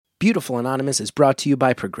Beautiful Anonymous is brought to you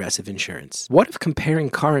by Progressive Insurance. What if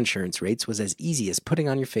comparing car insurance rates was as easy as putting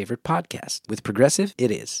on your favorite podcast? With Progressive,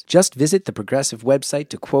 it is. Just visit the Progressive website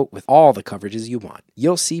to quote with all the coverages you want.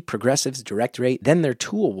 You'll see Progressive's direct rate, then their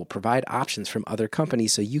tool will provide options from other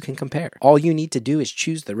companies so you can compare. All you need to do is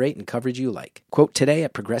choose the rate and coverage you like. Quote today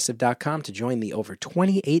at Progressive.com to join the over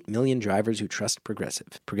 28 million drivers who trust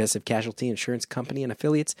Progressive. Progressive Casualty Insurance Company and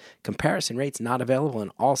Affiliates. Comparison rates not available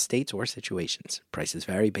in all states or situations. Prices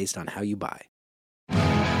vary based on how you buy.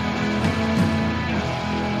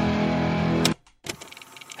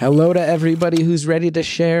 Hello to everybody who's ready to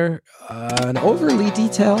share an overly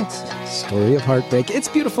detailed story of heartbreak. It's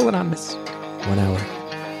Beautiful Anonymous. 1 hour,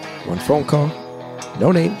 one phone call,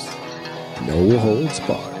 no names, no holds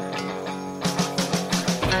barred.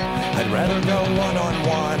 I'd rather go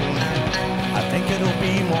one-on-one. I think it'll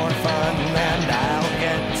be more fun, and I'll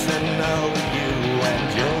get to know you,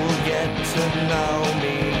 and you'll get to know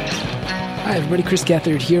me. Hi everybody, Chris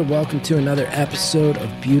Gethard here. Welcome to another episode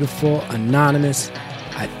of Beautiful Anonymous.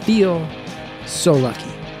 I feel so lucky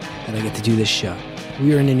that I get to do this show.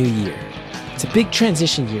 We are in a new year. It's a big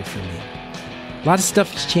transition year for me. A lot of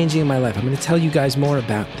stuff is changing in my life. I'm going to tell you guys more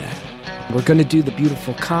about that. We're going to do the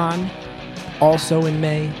Beautiful Con also in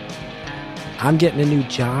May. I'm getting a new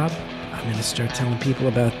job. I'm going to start telling people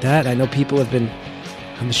about that. I know people have been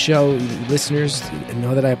on the show, listeners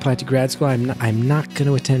know that I applied to grad school. I'm not going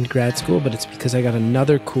to attend grad school, but it's because I got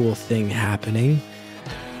another cool thing happening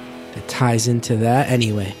that ties into that.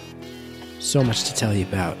 Anyway, so much to tell you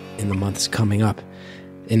about in the months coming up.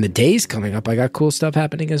 In the days coming up, I got cool stuff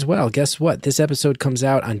happening as well. Guess what? This episode comes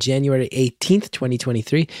out on January 18th,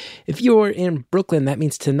 2023. If you're in Brooklyn, that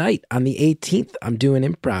means tonight on the 18th, I'm doing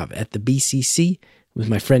improv at the BCC with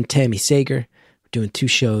my friend Tammy Sager. We're doing 2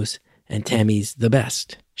 shows. And Tammy's the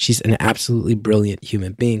best. She's an absolutely brilliant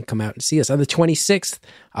human being. Come out and see us. On the 26th,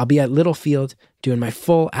 I'll be at Littlefield doing my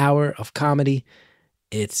full hour of comedy.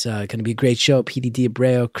 It's going to be a great show. P.D.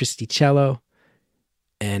 D'Abreu, Christy Cello,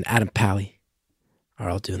 and Adam Pally are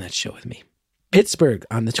all doing that show with me. Pittsburgh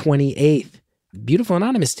on the 28th. Beautiful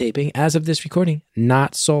Anonymous taping, as of this recording,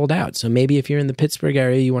 not sold out. So maybe if you're in the Pittsburgh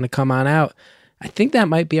area, you want to come on out. I think that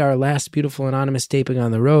might be our last Beautiful Anonymous taping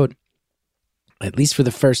on the road. At least for the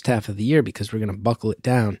first half of the year, because we're going to buckle it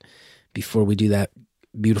down before we do that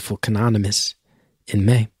Beautiful Canonymous in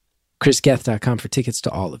May. ChrisGeth.com for tickets to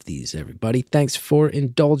all of these, everybody. Thanks for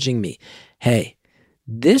indulging me. Hey,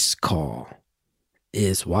 this call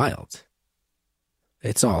is wild.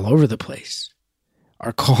 It's all over the place.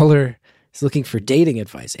 Our caller is looking for dating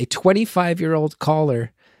advice. A 25-year-old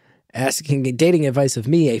caller asking dating advice of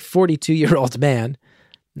me, a 42-year-old man.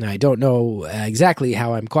 Now, I don't know exactly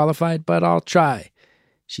how I'm qualified, but I'll try.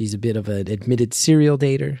 She's a bit of an admitted serial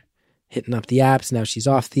dater, hitting up the apps. Now she's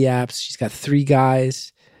off the apps. She's got 3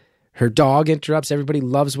 guys. Her dog interrupts. Everybody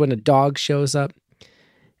loves when a dog shows up.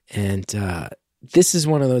 And this is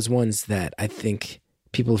one of those ones that I think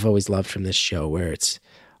people have always loved from this show, where it's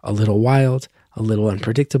a little wild, a little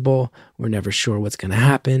unpredictable. We're never sure what's going to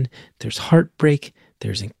happen. There's heartbreak,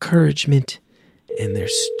 there's encouragement, and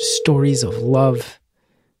there's stories of love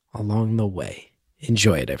along the way.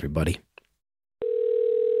 Enjoy it, everybody.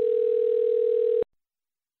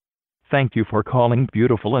 Thank you for calling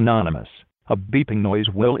Beautiful Anonymous. A beeping noise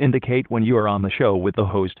will indicate when you are on the show with the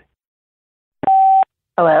host.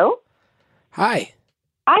 Hello? Hi.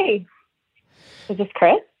 Hi. Is this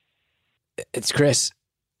Chris? It's Chris.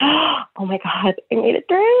 Oh my God, I made it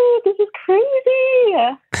through. This is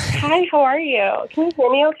crazy. Hi, how are you? Can you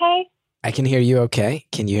hear me okay? I can hear you okay.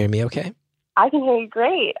 Can you hear me okay? I can hear you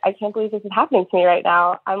great. I can't believe this is happening to me right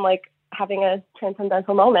now. I'm like having a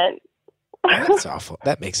transcendental moment. That's awful.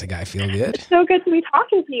 That makes a guy feel good. It's so good to be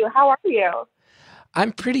talking to you. How are you?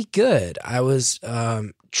 I'm pretty good. I was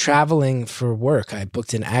traveling for work. I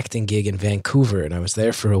booked an acting gig in Vancouver, and I was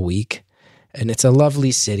there for a week. And it's a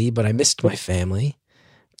lovely city, but I missed my family.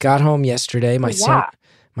 Got home yesterday. My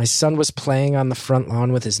son was playing on the front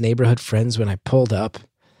lawn with his neighborhood friends when I pulled up.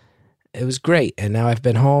 It was great. And now I've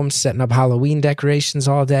been home setting up Halloween decorations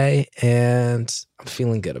all day, and I'm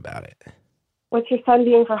feeling good about it. What's your son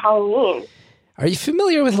doing for Halloween? Are you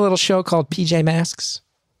familiar with a little show called PJ Masks?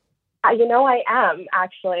 You know, I am,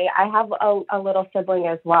 actually. I have a little sibling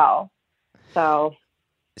as well. So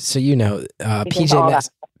you know,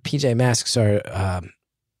 PJ Masks are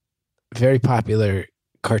very popular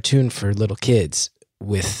cartoon for little kids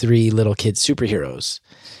with 3 little kid superheroes.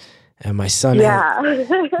 And my son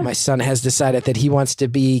has decided that he wants to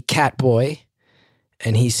be Catboy.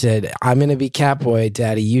 And he said, I'm going to be Catboy,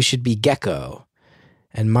 Daddy. You should be Gecko.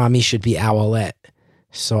 And Mommy should be Owlette.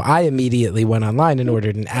 So I immediately went online and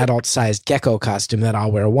ordered an adult-sized gecko costume that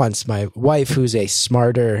I'll wear once. My wife, who's a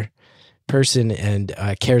smarter person and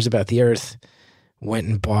cares about the earth, went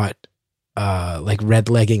and bought like red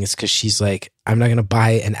leggings because she's like, I'm not going to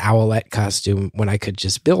buy an owlette costume when I could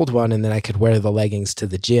just build one and then I could wear the leggings to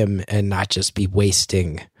the gym and not just be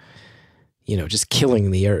wasting, just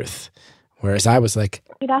killing the earth. Whereas I was like,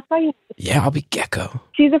 that's why yeah, I'll be gecko.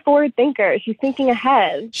 She's a forward thinker. She's thinking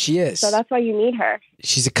ahead. She is. So that's why you need her.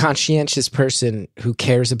 She's a conscientious person who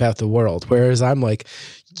cares about the world. Whereas I'm like,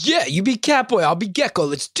 yeah, you be Catboy, I'll be gecko.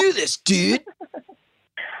 Let's do this, dude.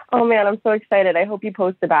 Oh man, I'm so excited. I hope you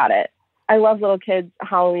post about it. I love little kids'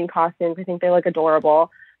 Halloween costumes. I think they look adorable.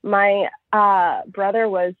 My brother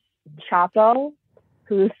was Chapo,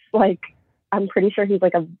 who's like, I'm pretty sure he's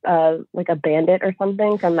like a bandit or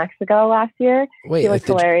something from Mexico last year. Wait, he looks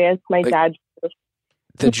hilarious. My dad.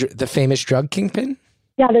 The famous drug kingpin?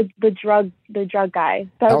 Yeah, the drug guy.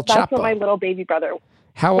 That's what my little baby brother.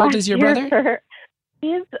 How old is your brother?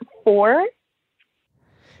 He's 4.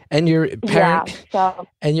 And your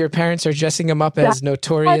and your parents are dressing him up as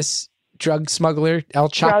notorious drug smuggler El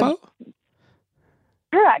Chapo?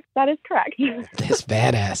 Correct. That is correct. That's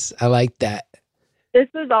badass. I like that. This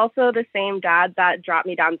is also the same dad that dropped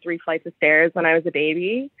me down 3 flights of stairs when I was a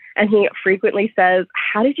baby. And he frequently says,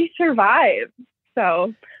 how did you survive?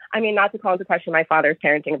 So, I mean, not to call into question my father's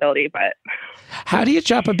parenting ability, but... How do you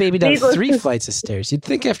drop a baby down 3 flights of stairs? You'd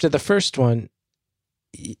think after the first one...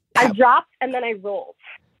 I dropped and then I rolled.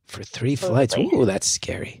 For 3 flights? Ooh, that's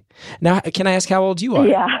scary. Now, can I ask how old you are?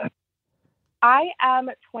 Yeah. I am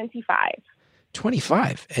 25.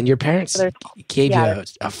 25? And your parents gave you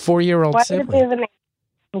a 4-year-old sibling?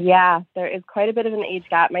 Yeah, there is quite a bit of an age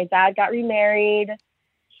gap. My dad got remarried.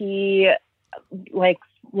 He, a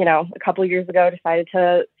couple of years ago, decided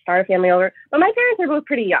to start a family over. But my parents are both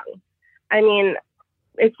pretty young. I mean,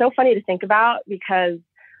 it's so funny to think about because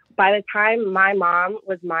by the time my mom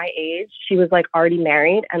was my age, she was like already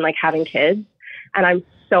married and like having kids. And I'm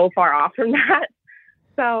so far off from that.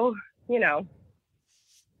 So, they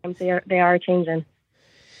are changing.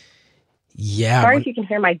 Yeah. Sorry if you can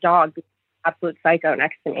hear my dog, absolute psycho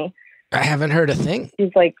next to me. I haven't heard a thing.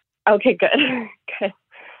 She's like, okay, good. Good.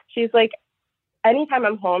 She's like, anytime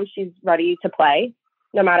I'm home, she's ready to play,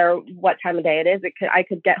 no matter what time of day it is. I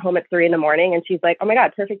could get home at 3 a.m. and she's like, oh my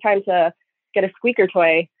God, perfect time to get a squeaker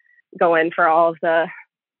toy going for all of the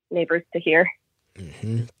neighbors to hear.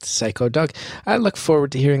 Mm-hmm. Psycho dog. I look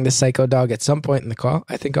forward to hearing the psycho dog at some point in the call.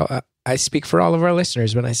 I think I speak for all of our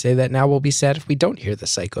listeners when I say that now we'll be sad if we don't hear the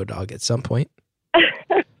psycho dog at some point.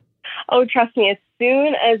 Oh, trust me, as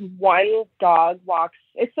soon as one dog walks,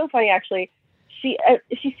 it's so funny actually. She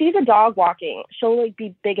sees a dog walking, she'll like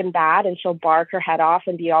be big and bad and she'll bark her head off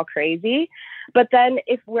and be all crazy. But then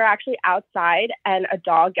if we're actually outside and a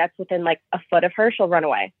dog gets within like a foot of her, she'll run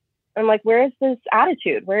away. I'm like, where's this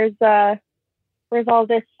attitude? Where's all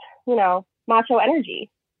this, macho energy?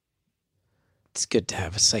 It's good to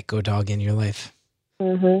have a psycho dog in your life.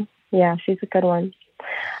 Mm-hmm. Yeah, she's a good one.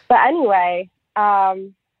 But anyway,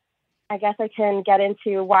 I guess I can get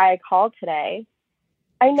into why I called today.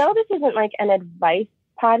 I know this isn't like an advice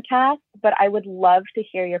podcast, but I would love to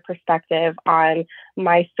hear your perspective on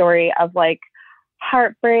my story of like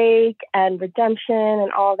heartbreak and redemption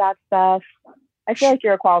and all that stuff. I feel like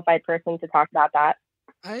you're a qualified person to talk about that.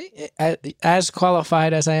 I as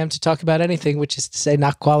qualified as I am to talk about anything, which is to say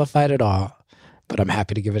not qualified at all, but I'm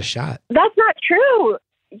happy to give it a shot. That's not true.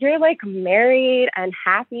 You're like married and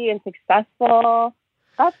happy and successful.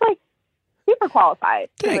 That's like super qualified.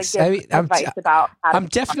 Thanks. To, like, I'm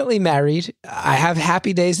definitely married. I have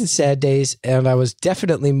happy days and sad days, and I was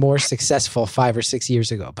definitely more successful 5 or 6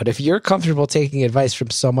 years ago. But if you're comfortable taking advice from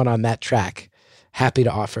someone on that track, happy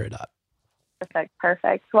to offer it up.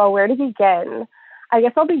 Perfect. Well, where to begin? I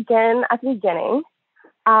guess I'll begin at the beginning.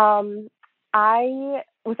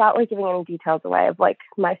 Without like giving any details away of like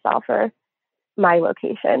myself or my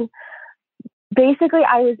location, basically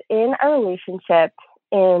I was in a relationship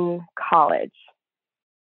in college,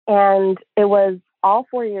 and it was all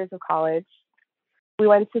 4 years of college. We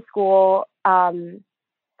went to school kind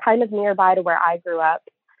of nearby to where I grew up,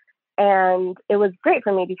 and it was great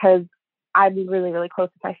for me because I'm really, really close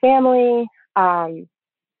with my family.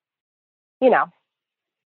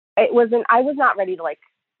 I was not ready to like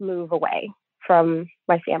move away from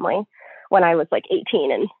my family when I was like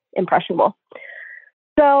 18 and impressionable.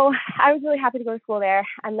 So I was really happy to go to school there.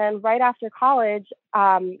 And then right after college,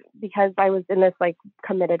 because I was in this like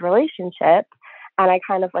committed relationship and I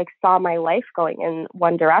kind of like saw my life going in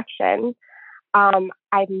one direction,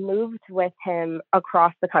 I moved with him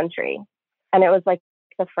across the country. And it was like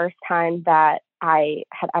the first time that I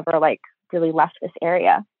had ever like really left this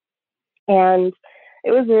area. And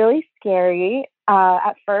it was really scary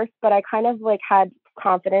at first, but I kind of like had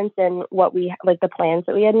confidence in what we like the plans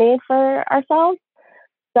that we had made for ourselves.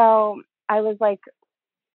 So I was like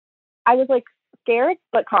scared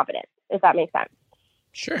but confident, if that makes sense.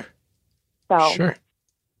 Sure. So sure.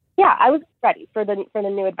 Yeah, I was ready for the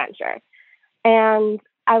new adventure. And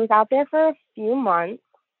I was out there for a few months.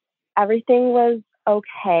 Everything was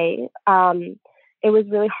okay. It was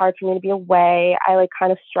really hard for me to be away. I like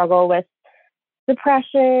kind of struggle with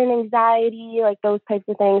depression, anxiety, like those types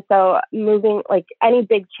of things. So moving, like any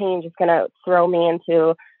big change is going to throw me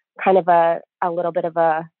into kind of a little bit of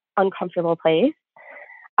a uncomfortable place.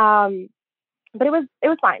 But it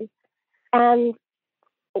was fine. And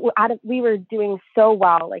we were doing so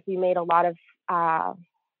well. Like we made a lot of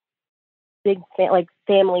big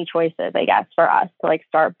family choices, I guess, for us to like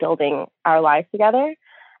start building our lives together.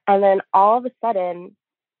 And then all of a sudden,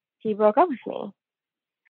 he broke up with me,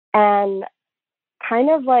 and kind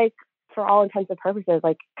of like, for all intents and purposes,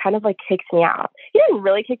 like kind of like kicked me out. He didn't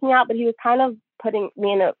really kick me out, but he was kind of putting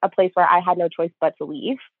me in a place where I had no choice but to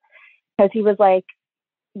leave, because he was like,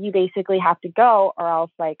 you basically have to go, or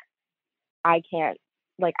else like I can't,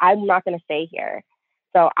 like I'm not going to stay here.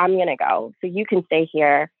 So I'm going to go. So you can stay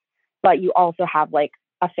here, but you also have like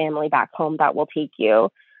a family back home that will take you.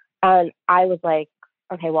 And I was like,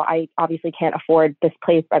 okay, well, I obviously can't afford this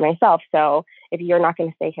place by myself. So if you're not going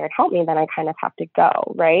to stay here and help me, then I kind of have to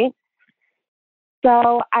go, right?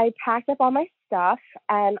 So I packed up all my stuff,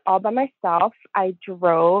 and all by myself, I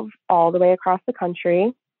drove all the way across the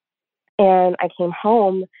country, and I came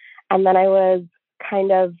home, and then I was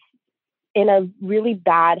kind of in a really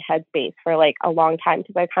bad headspace for like a long time,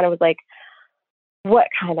 because I kind of was like, what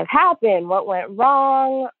kind of happened? What went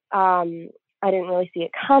wrong? I didn't really see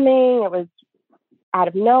it coming. It was out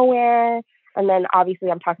of nowhere. And then obviously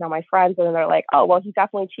I'm talking to my friends, and they're like, oh, well, he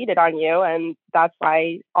definitely cheated on you, and that's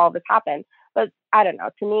why all this happened. But I don't know.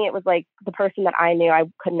 To me, it was like the person that I knew, I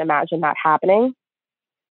couldn't imagine that happening.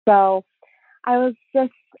 So I was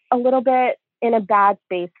just a little bit in a bad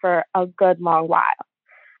space for a good long while.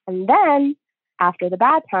 And then after the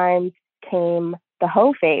bad times came the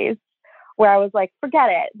hoe phase, where I was like, forget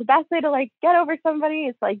it. The best way to like get over somebody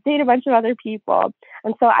is like date a bunch of other people.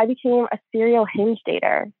 And so I became a serial Hinge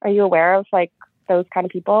dater. Are you aware of like those kind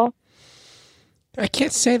of people? I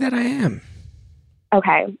can't say that I am.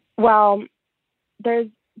 Okay. Well, there's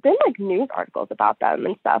been like news articles about them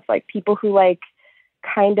and stuff, like people who like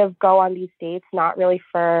kind of go on these dates, not really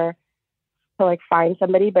to like find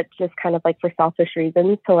somebody, but just kind of like for selfish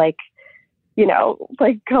reasons, to like, you know,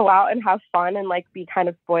 like go out and have fun and like be kind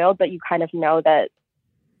of spoiled, but you kind of know that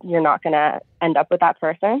you're not going to end up with that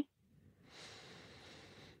person.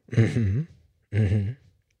 Mm-hmm. Mm-hmm.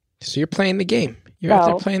 So you're playing the game. You're out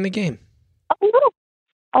there playing the game.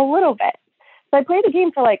 A little bit. So I played the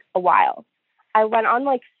game for like a while. I went on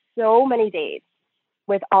like so many dates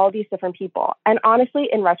with all these different people. And honestly,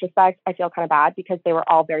 in retrospect, I feel kind of bad, because they were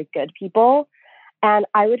all very good people. And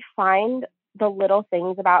I would find the little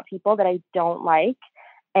things about people that I don't like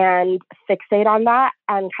and fixate on that,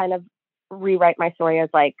 and kind of rewrite my story as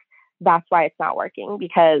like, that's why it's not working,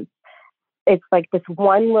 because it's like this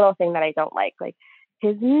one little thing that I don't like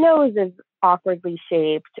his nose is awkwardly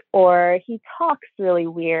shaped, or he talks really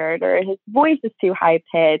weird, or his voice is too high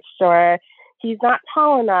pitched, or he's not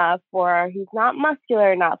tall enough, or he's not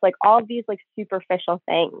muscular enough, like all of these like superficial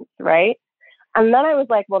things, right? And then I was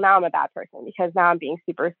like, well, now I'm a bad person, because now I'm being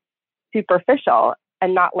super superficial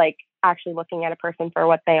and not like actually looking at a person for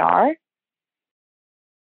what they are.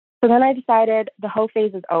 So then I decided the hoe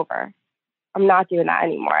phase is over. I'm not doing that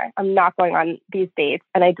anymore. I'm not going on these dates.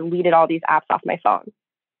 And I deleted all these apps off my phone.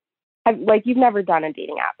 Like, you've never done a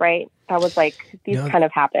dating app, right? That was like, these kind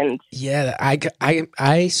of happened. Yeah,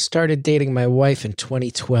 I started dating my wife in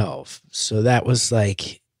 2012. So that was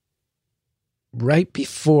like right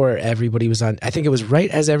before everybody was on. I think it was right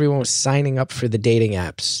as everyone was signing up for the dating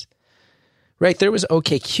apps. Right, there was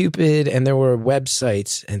OkCupid, and there were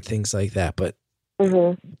websites and things like that, but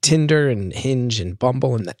Tinder and Hinge and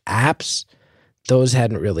Bumble and the apps, those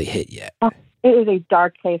hadn't really hit yet. It was a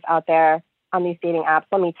dark place out there on these dating apps,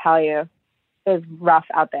 let me tell you. It was rough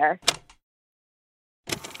out there.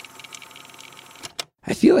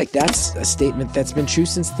 I feel like that's a statement that's been true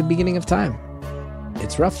since the beginning of time.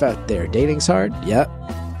 It's rough out there. Dating's hard. Yep.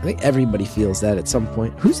 I think everybody feels that at some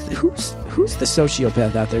point. Who's the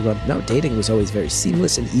sociopath out there going, no, dating was always very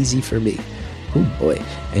seamless and easy for me. Oh boy.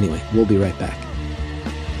 Anyway, we'll be right back.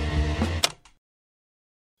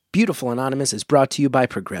 Beautiful Anonymous is brought to you by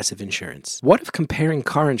Progressive Insurance. What if comparing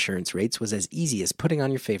car insurance rates was as easy as putting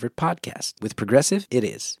on your favorite podcast? With Progressive, it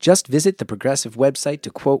is. Just visit the Progressive website to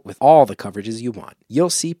quote with all the coverages you want. You'll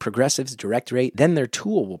see Progressive's direct rate, then their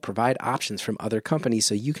tool will provide options from other companies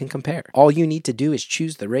so you can compare. All you need to do is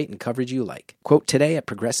choose the rate and coverage you like. Quote today at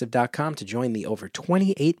Progressive.com to join the over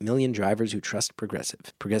 28 million drivers who trust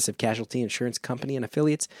Progressive. Progressive Casualty Insurance Company and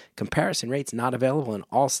Affiliates. Comparison rates not available in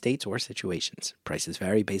all states or situations. Prices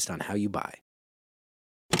vary based on how you buy.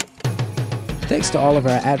 Thanks to all of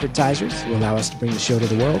our advertisers who allow us to bring the show to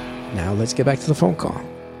the world. Now let's get back to the phone call.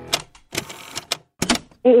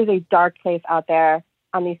 It is a dark place out there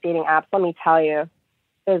on these dating apps. Let me tell you,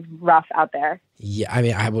 it's rough out there. Yeah, I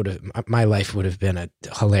mean, my life would have been a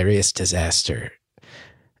hilarious disaster.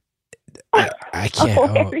 I can't.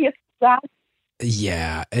 Hilarious disaster.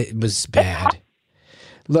 Yeah, it was bad.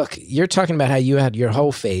 Look, you're talking about how you had your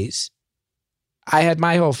whole phase. I had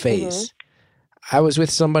my whole phase. Mm-hmm. I was with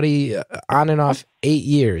somebody on and off 8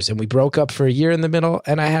 years, and we broke up for a year in the middle,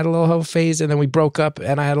 and I had a little hoe phase, and then we broke up,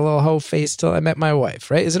 and I had a little hoe phase till I met my wife,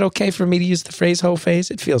 right? Is it okay for me to use the phrase hoe phase?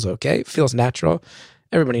 It feels okay. It feels natural.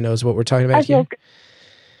 Everybody knows what we're talking about here.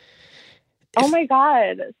 Oh my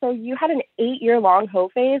God. So you had an 8-year-long hoe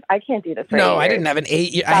phase? I can't do this for No, I didn't have an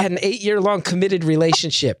 8-year. I had an 8-year-long committed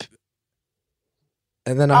relationship.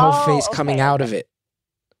 And then a hoe phase coming out of it.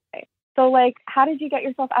 So, like, how did you get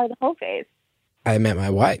yourself out of the hoe phase? I met my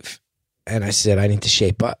wife, and I said, I need to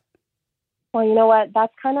shape up. Well, you know what?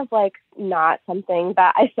 That's kind of, like, not something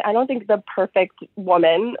that I don't think the perfect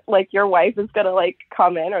woman, like your wife, is going to, like,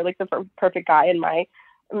 come in, or, like, the perfect guy in my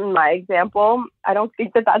example. I don't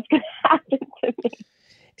think that that's going to happen to me.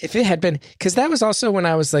 If it had been, because that was also when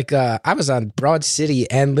I was like, I was on Broad City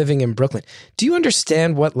and living in Brooklyn. Do you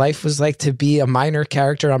understand what life was like to be a minor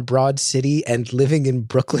character on Broad City and living in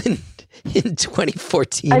Brooklyn in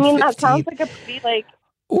 2014? I mean, 15? That sounds like a pretty, like,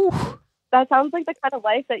 ooh. That sounds like the kind of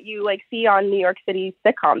life that you, like, see on New York City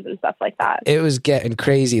sitcoms and stuff like that. It was getting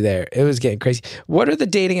crazy there. It was getting crazy. What are the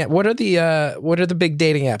dating? What are the big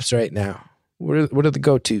dating apps right now? What are the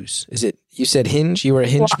go-tos? Is it, you said Hinge? You were a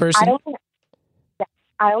Hinge person?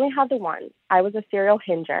 I only had the one. I was a serial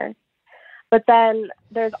Hinger. But then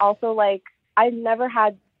there's also, like, I've never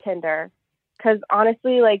had Tinder. Because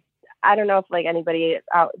honestly, like, I don't know if, like, anybody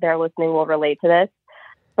out there listening will relate to this.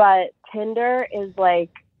 But Tinder is,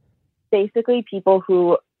 like, basically people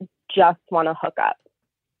who just want to hook up.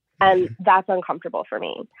 And that's uncomfortable for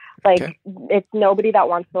me. Like, okay. It's nobody that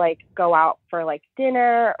wants to, like, go out for, like,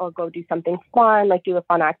 dinner or go do something fun, like, do a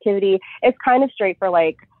fun activity. It's kind of straight for,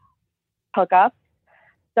 like, hookups.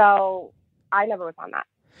 So I never was on that.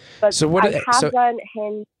 But so what, I have done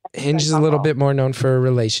Hinge. Hinge is a little bit more known for a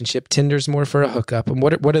relationship. Tinder's more for a hookup. And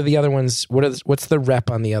what are the other ones? What's the rep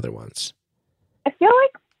on the other ones? I feel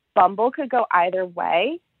like Bumble could go either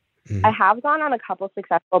way. Mm-hmm. I have gone on a couple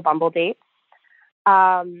successful Bumble dates.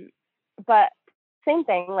 But same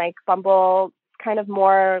thing, like Bumble, kind of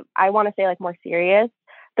more, I want to say, like, more serious.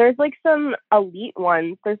 There's, like, some elite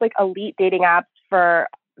ones. There's, like, elite dating apps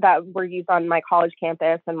that were used on my college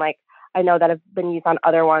campus, and, like, I know that have been used on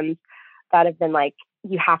other ones that have been, like,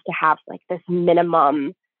 you have to have, like, this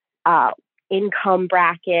minimum income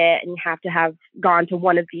bracket, and you have to have gone to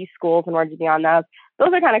one of these schools in order to be on those. Those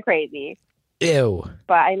are kind of crazy. Ew.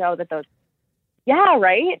 But I know that those, yeah,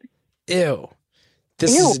 right? Ew.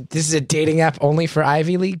 This is a dating app only for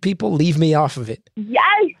Ivy League people? Leave me off of it.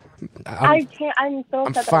 Yes! I can't, I'm so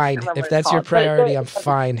upset. I'm fine. If that's your priority, I'm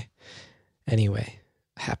fine. Anyway,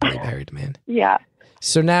 happily married man. Yeah.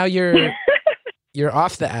 So now you're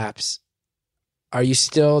off the apps. Are you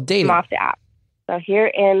still dating? I'm off the app. So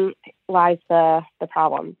herein lies the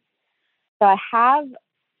problem. So I have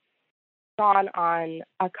gone on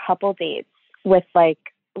a couple dates with, like,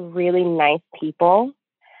 really nice people,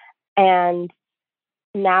 and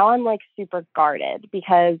now I'm, like, super guarded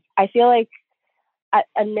because I feel like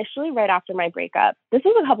initially right after my breakup, this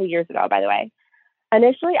was a couple years ago, by the way,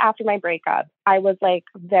 initially after my breakup, I was, like,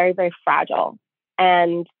 very, very fragile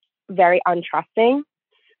and very untrusting.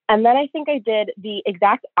 And then I think I did the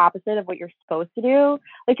exact opposite of what you're supposed to do.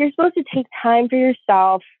 Like, you're supposed to take time for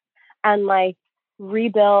yourself and, like,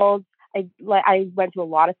 rebuild. I went to a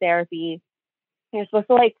lot of therapy. You're supposed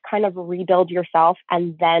to, like, kind of rebuild yourself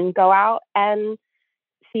and then go out and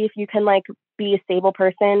see if you can, like, be a stable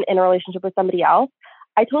person in a relationship with somebody else.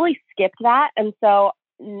 I totally skipped that. And so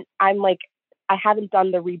I'm like, I haven't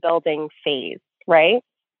done the rebuilding phase, right?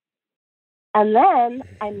 And then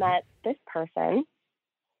I met this person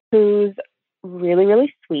who's really,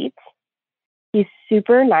 really sweet. He's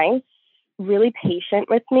super nice, really patient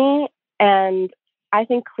with me, and I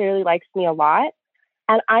think clearly likes me a lot.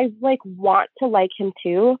 And I like want to like him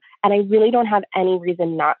too. And I really don't have any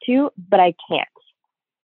reason not to, but I can't.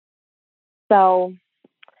 So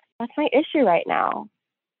that's my issue right now.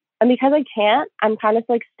 And because I can't, I'm kind of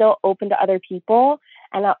like still open to other people.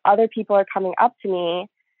 And other people are coming up to me,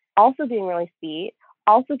 also being really sweet,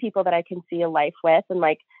 also people that I can see a life with and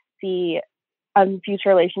like see a future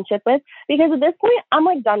relationship with. Because at this point, I'm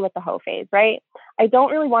like done with the hoe phase, right? I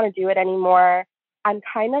don't really want to do it anymore. I'm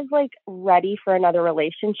kind of like ready for another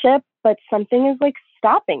relationship, but something is like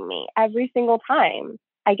stopping me every single time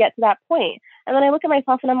I get to that point. And then I look at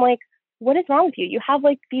myself and I'm like, what is wrong with you? You have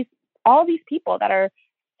like all these people that are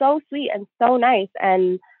so sweet and so nice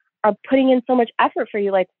and are putting in so much effort for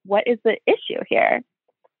you. Like, what is the issue here?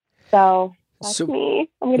 So that's me.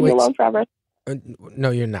 I'm going to be alone forever.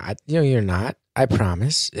 No, you're not. No, you're not. I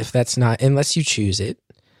promise. If that's not, unless you choose it.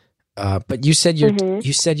 But you said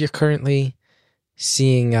you said you're currently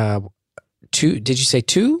seeing two. Did you say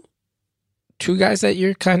two? Two guys that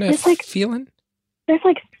you're kind of feeling? There's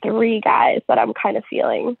like 3 guys that I'm kind of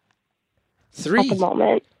feeling. 3 at the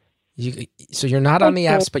moment. So you're not on the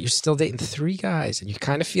apps, but you're still dating 3 guys, and you're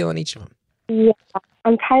kind of feeling each of them. Yeah,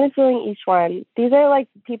 I'm kind of feeling each one. These are like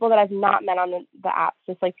people that I've not met on the apps,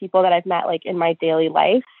 just like people that I've met like in my daily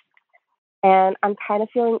life. And I'm kind of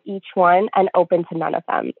feeling each one and open to none of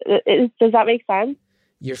them. Does that make sense?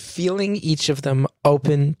 You're feeling each of them,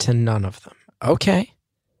 open to none of them. Okay.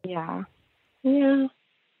 Yeah. Yeah.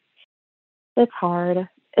 It's hard.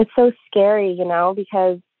 It's so scary,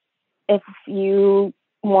 because if you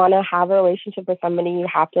want to have a relationship with somebody, you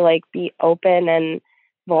have to like be open and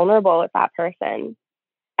vulnerable with that person.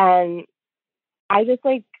 And I just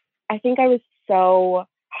I think I was so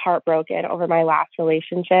heartbroken over my last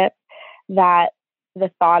relationship that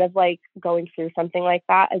the thought of like going through something like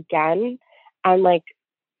that again and like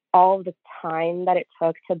all of the time that it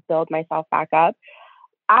took to build myself back up.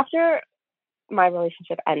 After my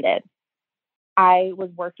relationship ended, I was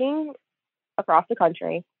working across the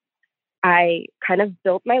country. I kind of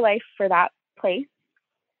built my life for that place.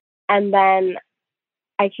 And then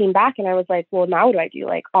I came back and I was like, well, now what do I do?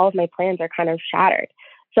 Like all of my plans are kind of shattered.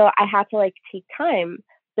 So I had to like take time,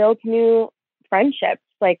 build new friendships,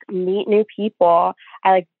 like meet new people.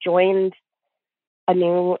 I like joined a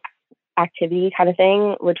new activity kind of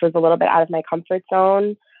thing, which was a little bit out of my comfort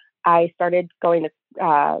zone. I started going to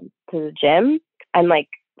the gym and like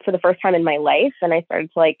for the first time in my life. And I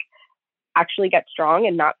started to like actually get strong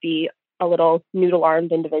and not be a little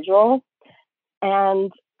noodle-armed individual.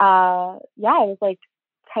 And I was like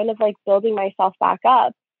kind of like building myself back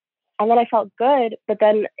up. And then I felt good, but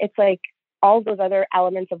then it's like all of those other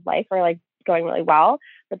elements of life are like going really well.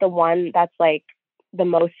 But the one that's like the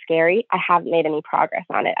most scary, I haven't made any progress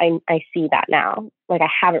on it. I see that now. Like I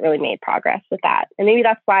haven't really made progress with that. And maybe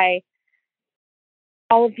that's why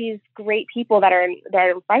all of these great people that are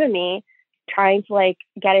in front of me trying to like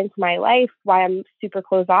get into my life, why I'm super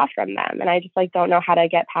closed off from them. And I just like don't know how to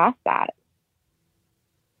get past that.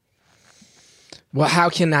 Well, how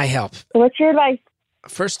can I help? What's your advice?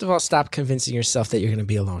 First of all, stop convincing yourself that you're going to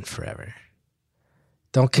be alone forever.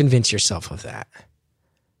 Don't convince yourself of that.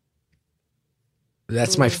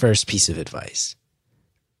 That's my first piece of advice.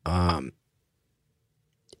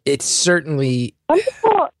 It's certainly... Some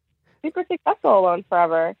people super successful alone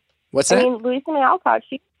forever. What's that? I mean, Louisa May Alcott,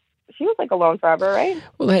 she was like alone forever, right?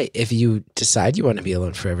 Well, hey, if you decide you want to be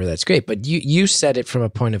alone forever, that's great. But you said it from a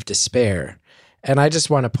point of despair. And I just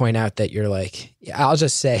want to point out that you're like, I'll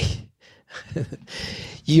just say,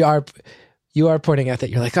 you are pointing out that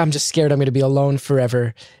you're like, I'm just scared I'm going to be alone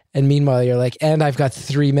forever. And meanwhile, you're like, and I've got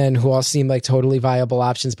 3 men who all seem like totally viable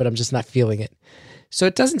options, but I'm just not feeling it. So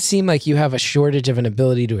it doesn't seem like you have a shortage of an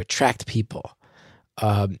ability to attract people.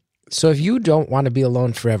 So if you don't want to be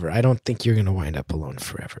alone forever, I don't think you're going to wind up alone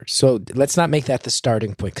forever. So let's not make that the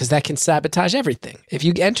starting point because that can sabotage everything. If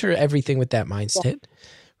you enter everything with that mindset,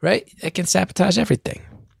 right, it can sabotage everything.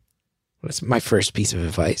 That's my first piece of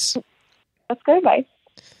advice. That's good advice.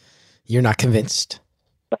 You're not convinced?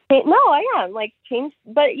 No, I am. Like change,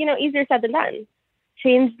 but easier said than done.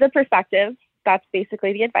 Change the perspective. That's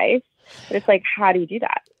basically the advice. But it's like, how do you do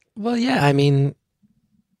that? Well, yeah, I mean,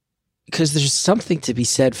 because there's something to be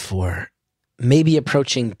said for maybe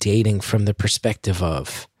approaching dating from the perspective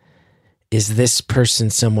of, is this person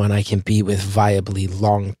someone I can be with viably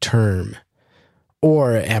long term?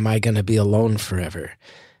 Or am I going to be alone forever?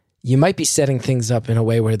 You might be setting things up in a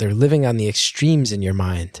way where they're living on the extremes in your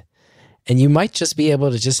mind. And you might just be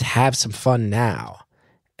able to just have some fun now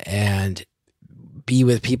and be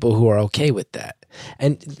with people who are okay with that.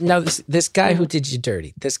 And now this guy who did you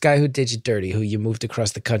dirty, who you moved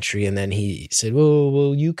across the country, and then he said,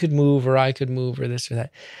 well, you could move, or I could move, or this or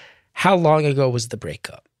that. How long ago was the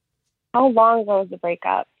breakup? How long ago was the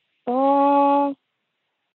breakup?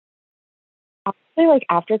 Actually, like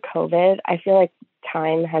after COVID, I feel like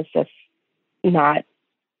time has just not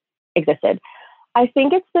existed. I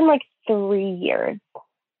think it's been like 3 years.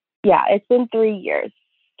 Yeah, it's been 3 years,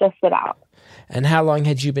 just about. And how long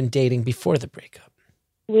had you been dating before the breakup?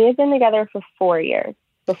 We had been together for 4 years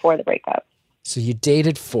before the breakup. So you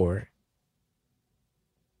dated 4.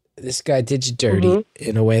 This guy did you dirty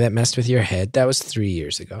in a way that messed with your head. That was 3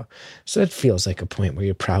 years ago. So it feels like a point where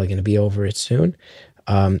you're probably going to be over it soon.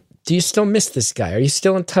 Do you still miss this guy? Are you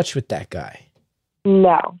still in touch with that guy?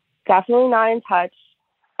 No, definitely not in touch.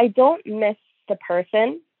 I don't miss the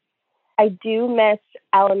person. I do miss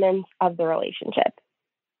elements of the relationship.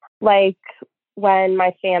 Like when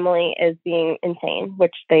my family is being insane,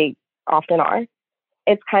 which they often are,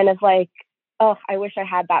 it's kind of like, oh, I wish I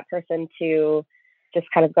had that person to just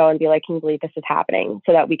kind of go and be like, can you believe this is happening?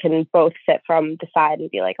 So that we can both sit from the side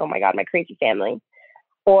and be like, oh my God, my crazy family.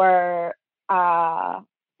 Or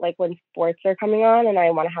like when sports are coming on and I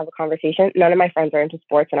want to have a conversation. None of my friends are into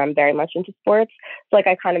sports and I'm very much into sports. So like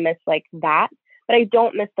I kind of miss like that, but I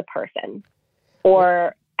don't miss the person.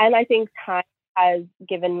 And I think time has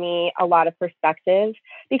given me a lot of perspective,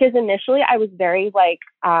 because initially I was very like,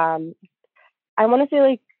 I want to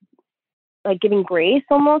say like giving grace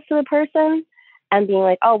almost to the person and being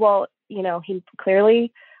like, oh, well, you know, he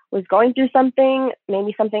clearly was going through something,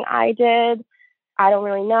 maybe something I did. I don't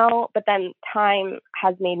really know. But then time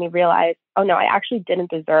has made me realize, oh no, I actually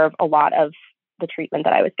didn't deserve a lot of the treatment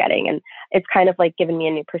that I was getting. And it's kind of like given me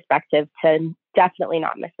a new perspective to definitely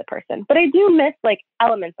not miss the person. But I do miss like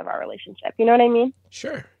elements of our relationship. You know what I mean?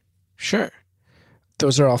 Sure.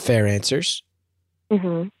 Those are all fair answers.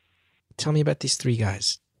 Mm-hmm. Tell me about these 3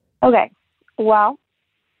 guys. Okay. Well,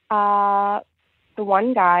 the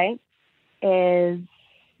one guy is,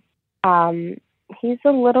 he's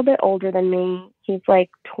a little bit older than me. He's like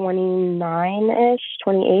 29-ish,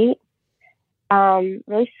 28.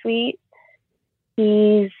 Really sweet.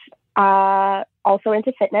 He's also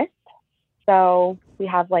into fitness. So we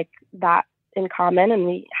have like that in common, and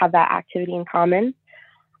we have that activity in common.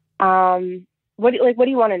 What do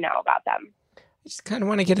you want to know about them? I just kind of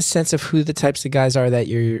want to get a sense of who the types of guys are that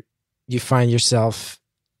you find yourself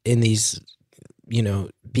in these, you know,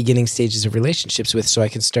 beginning stages of relationships with, so I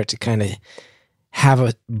can start to kind of have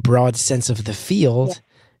a broad sense of the field,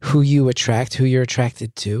 who you attract, who you're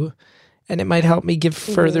attracted to, and it might help me give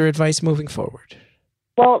further advice moving forward.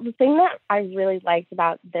 Well, the thing that I really liked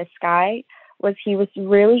about this guy was he was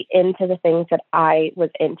really into the things that I was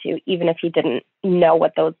into, even if he didn't know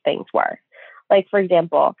what those things were. Like, for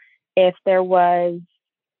example, if there was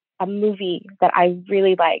a movie that I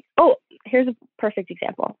really like. Oh, here's a perfect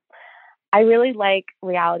example. I really like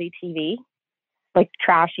reality TV, like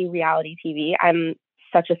trashy reality TV. I'm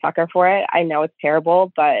such a sucker for it. I know it's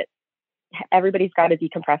terrible, but everybody's got to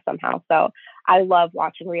decompress somehow. So I love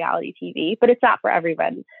watching reality TV, but it's not for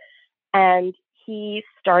everyone. And he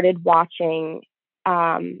started watching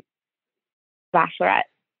Bachelorette,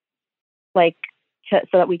 like so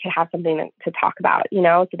that we could have something to talk about, you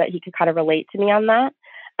know, so that he could kind of relate to me on that.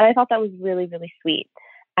 And I thought that was really, really sweet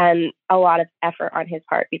and a lot of effort on his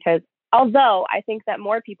part, because although I think that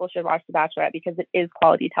more people should watch The Bachelorette because it is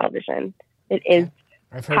quality television. It is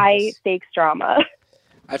high stakes drama.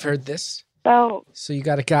 I've heard this. So you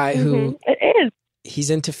got a guy who it is. He's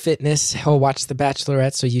into fitness. He'll watch The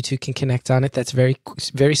Bachelorette so you two can connect on it. That's very,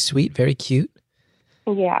 very sweet, very cute.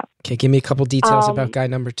 Yeah. Okay, give me a couple details about guy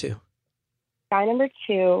number 2. Guy number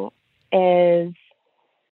 2 is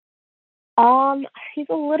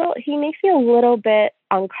he makes me a little bit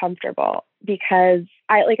uncomfortable because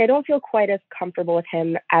I don't feel quite as comfortable with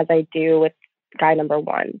him as I do with guy number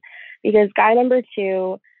 1. Because guy number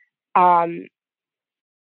 2,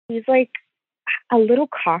 he's like a little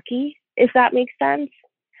cocky, if that makes sense.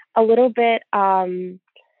 A little bit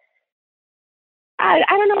I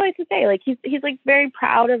don't know what to say. Like he's like very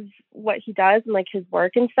proud of what he does and like his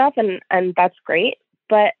work and stuff, and that's great.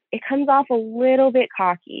 But it comes off a little bit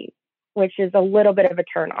cocky, which is a little bit of a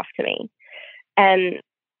turnoff to me. And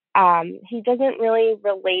he doesn't really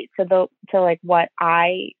relate to like what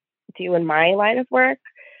I do in my line of work.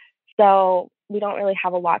 So we don't really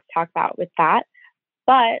have a lot to talk about with that.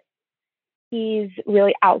 But he's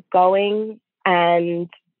really outgoing and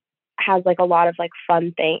has like a lot of like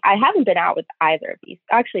fun things. I haven't been out with either of these.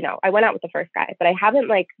 Actually, no, I went out with the first guy, but I haven't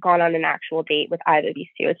like gone on an actual date with either of these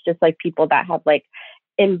two. It's just like people that have like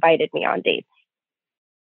invited me on dates.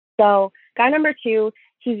 So guy number 2,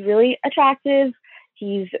 he's really attractive.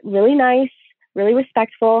 He's really nice, really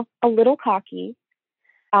respectful, a little cocky,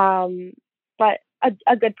 but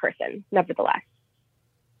a good person, nevertheless.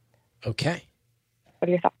 Okay. What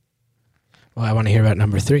are your thoughts? Well, I want to hear about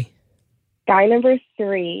number 3. Guy number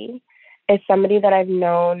 3 is somebody that I've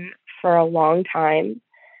known for a long time,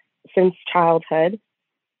 since childhood.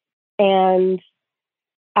 And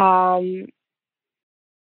how do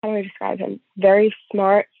I describe him? Very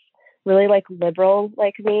smart, really like liberal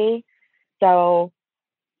like me. So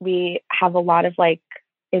we have a lot of like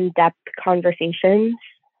in-depth conversations,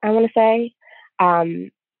 I want to say.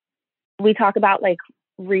 We talk about like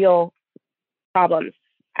real problems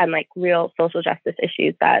and like real social justice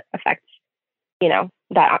issues that affect,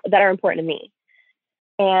 that are important to me.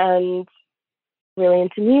 And really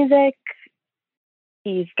into music.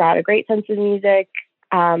 He's got a great sense of music.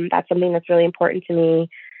 That's something that's really important to me.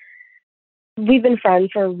 We've been friends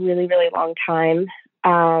for a really, really long time.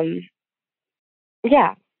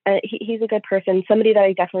 He's a good person, somebody that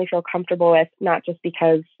I definitely feel comfortable with, not just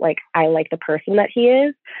because like I like the person that he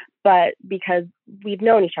is, but because we've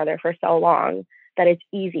known each other for so long that it's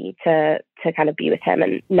easy to kind of be with him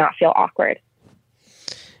and not feel awkward.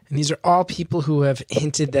 And these are all people who have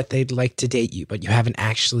hinted that they'd like to date you, but you haven't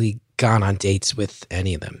actually gone on dates with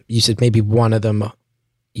any of them. You said maybe one of them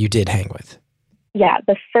you did hang with. Yeah,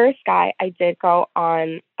 the first guy I did go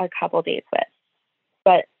on a couple dates with,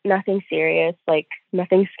 but nothing serious, like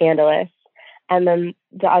nothing scandalous. And then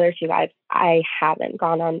the other 2 guys, I haven't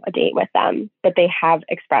gone on a date with them, but they have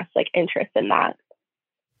expressed like interest in that.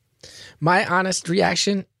 My honest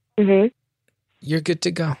reaction, you're good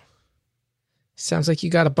to go. Sounds like you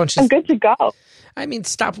got a bunch of... I'm good to go. I mean,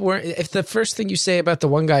 stop worrying. If the first thing you say about the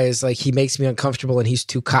one guy is like, he makes me uncomfortable and he's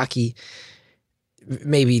too cocky,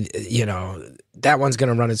 maybe, that one's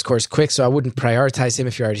going to run its course quick. So I wouldn't prioritize him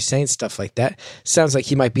if you're already saying stuff like that. Sounds like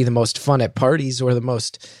he might be the most fun at parties or the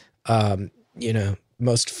most,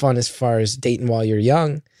 most fun as far as dating while you're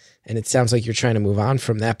young. And it sounds like you're trying to move on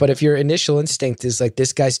from that. But if your initial instinct is like,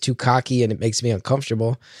 this guy's too cocky and it makes me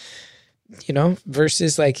uncomfortable,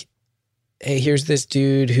 versus like, hey, here's this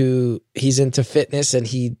dude who he's into fitness and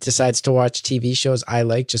he decides to watch TV shows I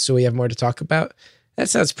like just so we have more to talk about. That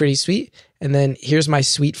sounds pretty sweet. And then here's my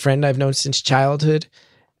sweet friend I've known since childhood.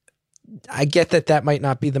 I get that might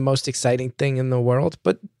not be the most exciting thing in the world,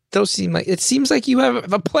 but it seems like you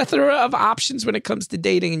have a plethora of options when it comes to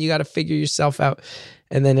dating and you got to figure yourself out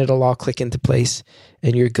and then it'll all click into place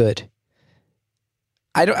and you're good.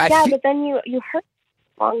 But then you hurt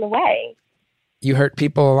along the way. You hurt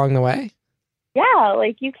people along the way? Yeah,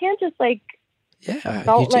 like you can't just like this is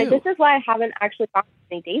why I haven't actually gone on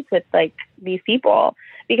any dates with like these people,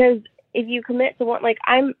 because if you commit to one, like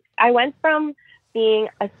I went from being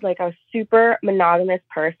a super monogamous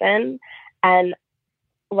person, and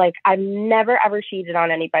like I've never ever cheated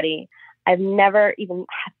on anybody. I've never even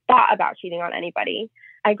thought about cheating on anybody.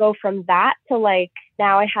 I go from that to like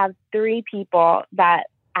now I have 3 people that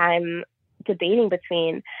I'm debating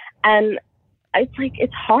between, and it's like,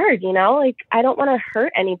 it's hard, like I don't want to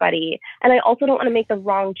hurt anybody. And I also don't want to make the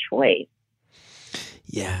wrong choice.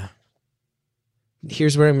 Yeah.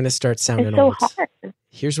 Here's where I'm going to start sounding old. It's so hard.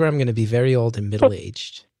 Here's where I'm going to be very old and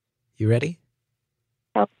middle-aged. You ready?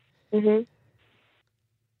 Oh. Mm-hmm.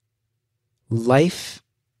 Life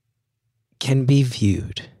can be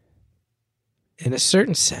viewed, in a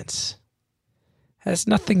certain sense, as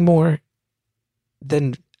nothing more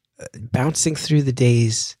than bouncing through the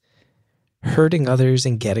days, hurting others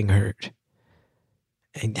and getting hurt,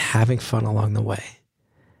 and having fun along the way.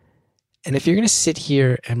 And if you're going to sit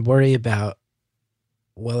here and worry about,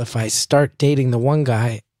 well, if I start dating the one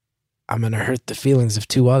guy, I'm going to hurt the feelings of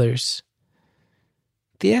 2 others,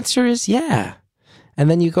 the answer is yeah. And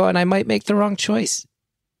then you go, and I might make the wrong choice.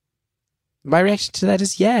 My reaction to that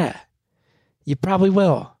is yeah, you probably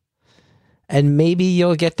will. And maybe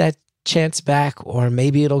you'll get that chance back, or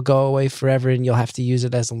maybe it'll go away forever and you'll have to use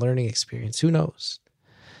it as a learning experience. Who knows?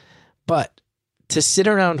 But to sit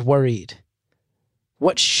around worried,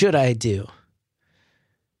 what should I do?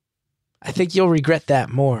 I think you'll regret that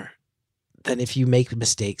more than if you make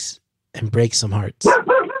mistakes and break some hearts.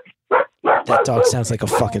 That dog sounds like a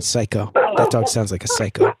fucking psycho. That dog sounds like a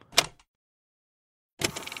psycho.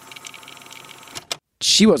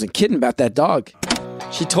 She wasn't kidding about that dog.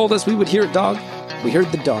 She told us we would hear a dog. We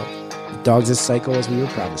heard the dog. The dog's as psycho as we were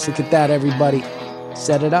promised. Look at that, everybody.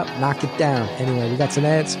 Set it up, knock it down. Anyway, we got some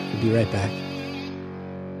ads. We'll be right back.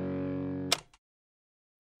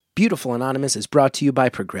 Beautiful Anonymous is brought to you by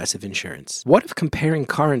Progressive Insurance. What if comparing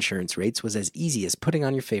car insurance rates was as easy as putting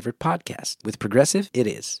on your favorite podcast? With Progressive, it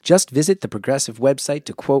is. Just visit the Progressive website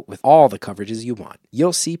to quote with all the coverages you want.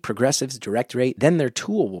 You'll see Progressive's direct rate, then their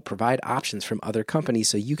tool will provide options from other companies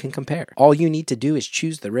so you can compare. All you need to do is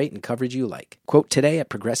choose the rate and coverage you like. Quote today at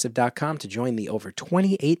Progressive.com to join the over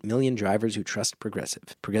 28 million drivers who trust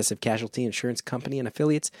Progressive. Progressive Casualty Insurance Company and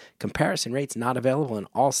Affiliates. Comparison rates not available in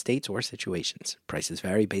all states or situations. Prices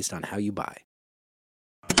vary based on how you buy.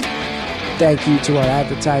 Thank you to our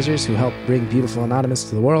advertisers who help bring Beautiful Anonymous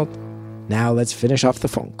to the world. Now let's finish off the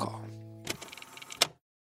phone call.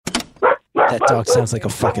 That dog sounds like a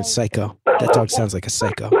fucking psycho. That dog sounds like a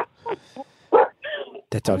psycho.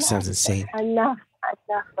 That dog sounds insane. Enough,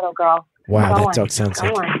 little girl. Wow, that dog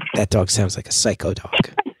sounds like a psycho dog.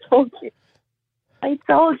 I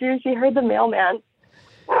told you. She heard the mailman.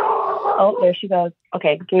 Oh, there she goes.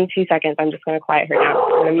 Okay, give me 2 seconds. I'm just going to quiet her down. I'm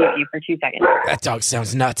going to mute you for 2 seconds. That dog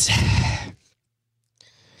sounds nuts. I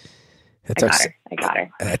got her.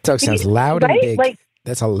 That dog sounds loud and big. Like,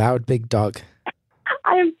 that's a loud, big dog.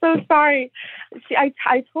 I am so sorry.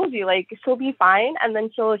 I told you, like, she'll be fine, and then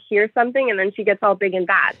she'll hear something, and then she gets all big and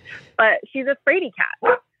bad. But she's a fraidy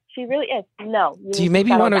cat. She really is. No. Do you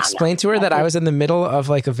maybe want to explain to her that I was in the middle of,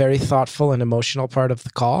 like, a very thoughtful and emotional part of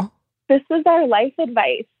the call? This was our life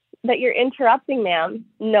advice that you're interrupting, ma'am.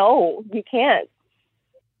 No, you can't.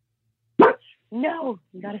 No,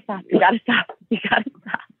 you gotta stop.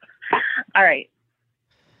 All right.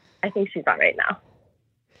 I think she's all right now.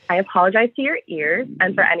 I apologize to your ears,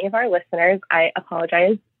 and for any of our listeners, I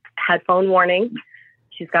apologize. Headphone warning.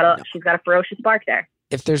 She's got a ferocious bark there.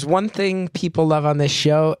 If there's one thing people love on this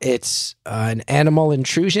show, it's an animal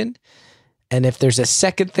intrusion. And if there's a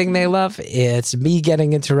second thing they love, it's me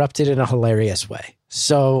getting interrupted in a hilarious way.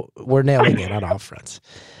 So we're nailing it on all fronts.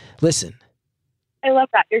 Listen. I love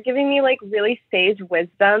that. You're giving me like really sage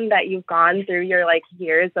wisdom that you've gone through your like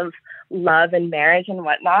years of love and marriage and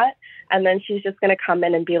whatnot. And then she's just going to come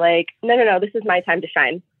in and be like, no, this is my time to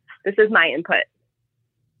shine. This is my input.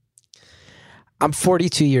 I'm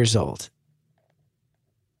 42 years old.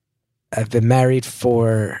 I've been married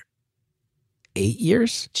for 8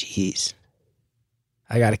 years. Jeez.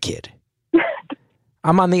 I got a kid.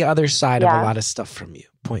 I'm on the other side of a lot of stuff from you,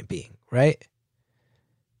 point being, right?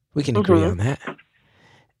 We can agree on that.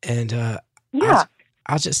 And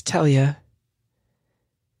I'll just tell you,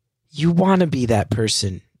 you want to be that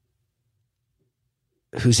person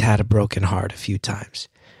who's had a broken heart a few times.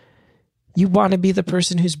 You want to be the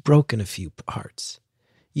person who's broken a few hearts.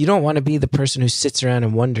 You don't want to be the person who sits around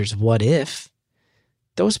and wonders, what if?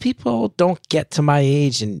 Those people don't get to my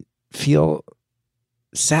age and feel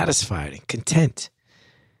satisfied and content.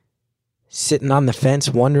 Sitting on the fence,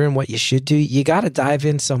 wondering what you should do. You got to dive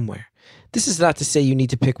in somewhere. This is not to say you need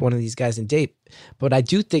to pick one of these guys and date, but I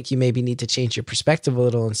do think you maybe need to change your perspective a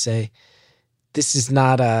little and say, this is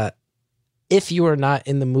not if you are not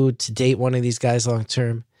in the mood to date one of these guys long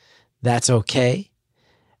term, that's okay.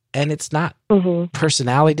 And it's not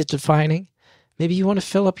personality defining. Maybe you want to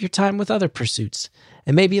fill up your time with other pursuits.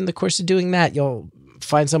 And maybe in the course of doing that, you'll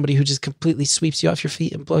find somebody who just completely sweeps you off your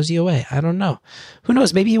feet and blows you away. I don't know. Who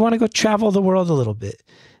knows? Maybe you want to go travel the world a little bit.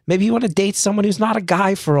 Maybe you want to date someone who's not a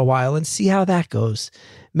guy for a while and see how that goes.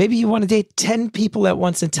 Maybe you want to date 10 people at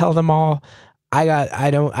once and tell them all,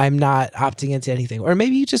 I'm not opting into anything. Or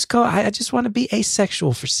maybe you just go, I just want to be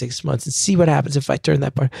asexual for 6 months and see what happens if I turn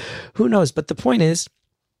that part. Who knows? But the point is,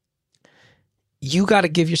 you got to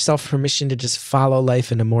give yourself permission to just follow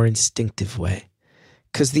life in a more instinctive way.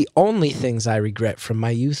 Because the only things I regret from my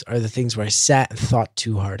youth are the things where I sat and thought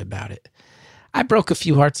too hard about it. I broke a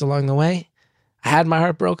few hearts along the way. I had my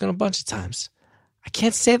heart broken a bunch of times. I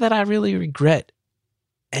can't say that I really regret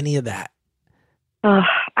any of that.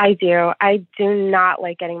 I do. I do not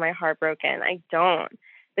like getting my heart broken. I don't.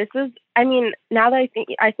 Now that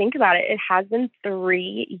I think about it, it has been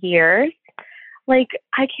 3 years. Like,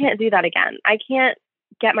 I can't do that again. I can't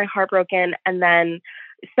get my heart broken and then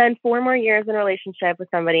spend 4 more years in a relationship with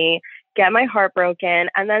somebody, get my heart broken,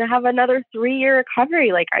 and then have another 3-year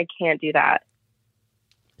recovery. Like, I can't do that.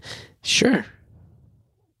 Sure.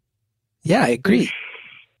 Yeah, I agree.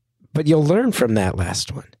 But you'll learn from that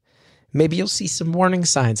last one. Maybe you'll see some warning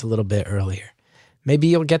signs a little bit earlier. Maybe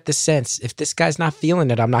you'll get the sense, if this guy's not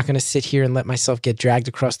feeling it, I'm not going to sit here and let myself get dragged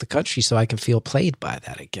across the country so I can feel played by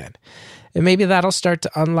that again. And maybe that'll start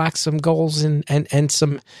to unlock some goals and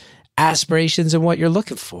some aspirations and what you're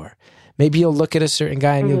looking for. Maybe you'll look at a certain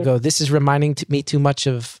guy and you'll go, this is reminding me too much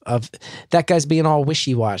of that guy's being all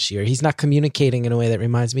wishy-washy, or he's not communicating in a way that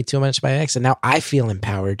reminds me too much of my ex. And now I feel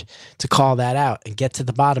empowered to call that out and get to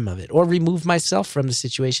the bottom of it, or remove myself from the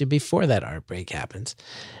situation before that heartbreak happens.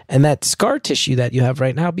 And that scar tissue that you have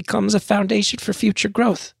right now becomes a foundation for future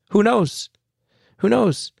growth. Who knows? Who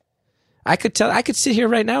knows? I could sit here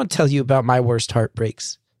right now and tell you about my worst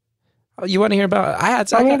heartbreaks. Oh, you want to hear about?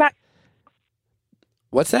 Tell me about.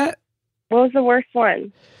 What's that? What was the worst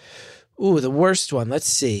one? Ooh, the worst one. Let's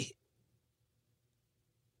see.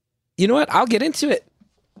 You know what? I'll get into it.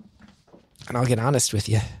 And I'll get honest with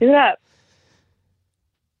you. Do it up.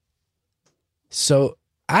 So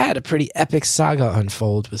I had a pretty epic saga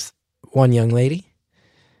unfold with one young lady.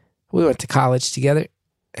 We went to college together,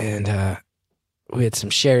 and we had some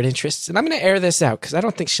shared interests. And I'm going to air this out because I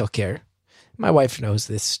don't think she'll care. My wife knows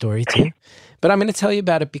this story too. But I'm going to tell you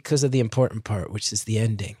about it because of the important part, which is the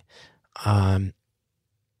ending.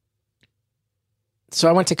 So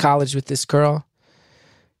I went to college with this girl.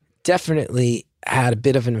 Definitely had a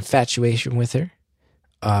bit of an infatuation with her.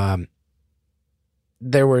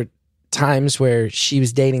 There were times where she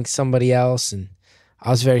was dating somebody else, and I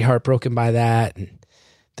was very heartbroken by that. And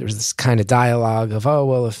there was this kind of dialogue of, oh,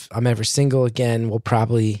 well, if I'm ever single again,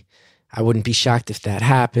 I wouldn't be shocked if that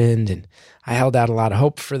happened. And I held out a lot of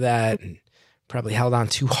hope for that, and probably held on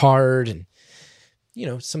too hard. And,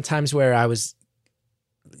 sometimes where I was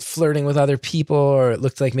flirting with other people, or it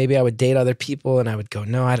looked like maybe I would date other people, and I would go,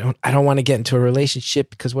 no, I don't want to get into a relationship,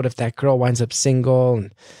 because what if that girl winds up single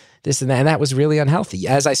and this and that? And that was really unhealthy.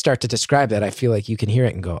 As I start to describe that, I feel like you can hear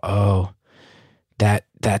it and go, oh,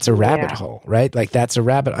 that's a rabbit hole, right? Like that's a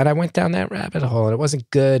rabbit. And I went down that rabbit hole, and it wasn't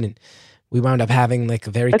good. And we wound up having like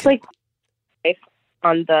a very... It's like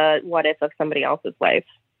on the what if of somebody else's life.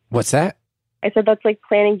 What's that? I said that's like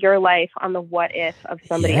planning your life on the what if of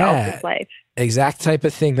somebody else's life. Exact type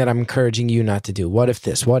of thing that I'm encouraging you not to do. What if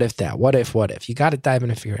this? What if that? What if? You got to dive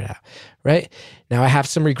in and figure it out, right? Now I have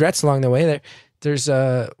some regrets along the way. There's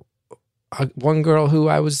one girl who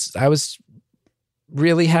I was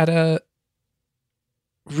really had a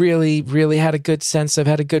good sense of,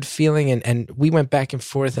 had a good feeling, and we went back and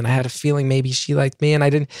forth, and I had a feeling maybe she liked me, and I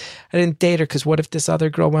didn't date her because what if this other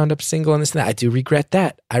girl wound up single and this and that? I do regret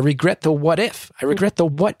that. I regret the what if. I regret the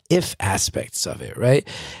what if aspects of it, right?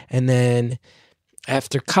 And then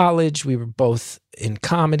after college, we were both in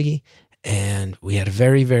comedy, and we had a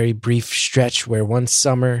very, very brief stretch where one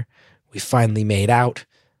summer we finally made out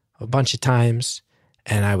a bunch of times,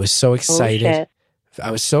 and I was so excited. Oh, shit. I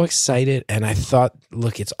was so excited, and I thought,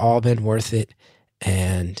 look, it's all been worth it.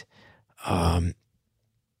 And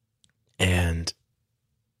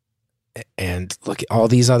look at all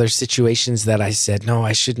these other situations that I said, no,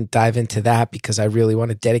 I shouldn't dive into that because I really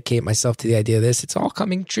want to dedicate myself to the idea of this. It's all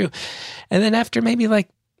coming true. And then after maybe like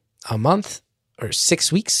a month or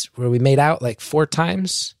 6 weeks where we made out like 4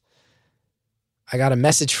 times, I got a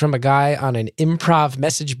message from a guy on an improv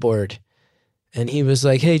message board. And he was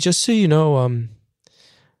like, hey, just so you know,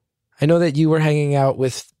 I know that you were hanging out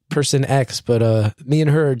with person X, but me and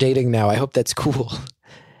her are dating now. I hope that's cool.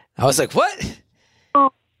 I was like, what?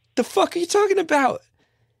 The fuck are you talking about?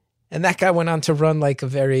 And that guy went on to run like a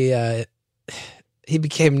very, he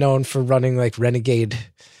became known for running like renegade,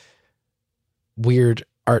 weird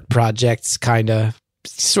art projects, kind of,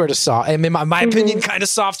 sort of soft. I mean, in my opinion, kind of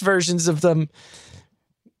soft versions of them.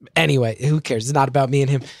 Anyway, who cares? It's not about me and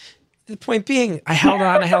him. The point being, I held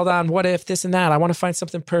on, what if this and that? I want to find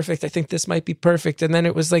something perfect. I think this might be perfect. And then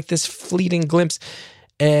it was like this fleeting glimpse,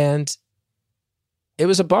 and it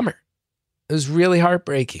was a bummer. It was really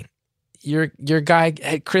heartbreaking. Your guy,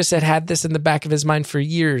 Chris, had this in the back of his mind for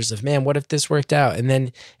years of, man, what if this worked out? And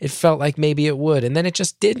then it felt like maybe it would, and then it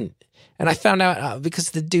just didn't. And I found out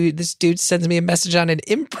because this dude sends me a message on an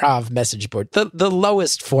improv message board, the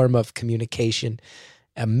lowest form of communication.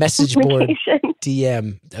 A message board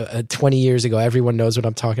DM 20 years ago. Everyone knows what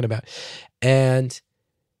I'm talking about. And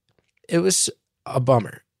it was a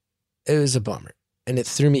bummer. It was a bummer. And it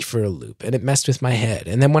threw me for a loop, and it messed with my head.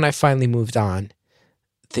 And then when I finally moved on,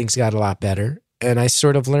 things got a lot better. And I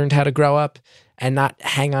sort of learned how to grow up and not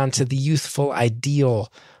hang on to the youthful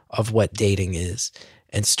ideal of what dating is,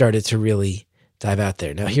 and started to really dive out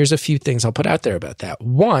there. Now, here's a few things I'll put out there about that.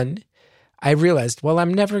 One, I realized, well,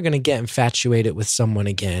 I'm never going to get infatuated with someone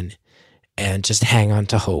again and just hang on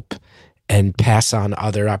to hope and pass on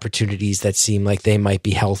other opportunities that seem like they might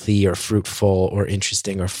be healthy or fruitful or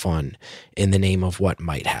interesting or fun in the name of what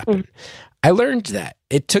might happen. I learned that.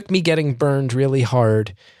 It took me getting burned really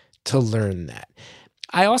hard to learn that.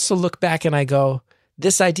 I also look back and I go,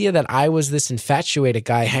 this idea that I was this infatuated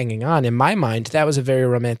guy hanging on, in my mind, that was a very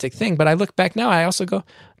romantic thing. But I look back now, I also go,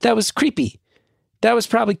 that was creepy. That was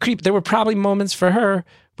probably creepy. There were probably moments for her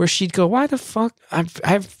where she'd go, why the fuck?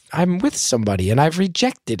 I'm with somebody and I've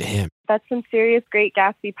rejected him. That's some serious Great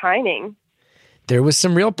Gatsby pining. There was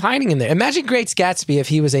some real pining in there. Imagine Great Gatsby if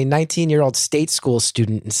he was a 19-year-old state school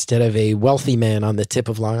student instead of a wealthy man on the tip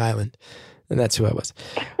of Long Island. And that's who I was.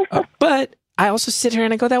 But I also sit here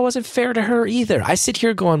and I go, that wasn't fair to her either. I sit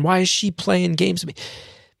here going, why is she playing games with me?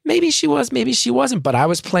 Maybe she was, maybe she wasn't, but I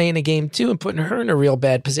was playing a game too and putting her in a real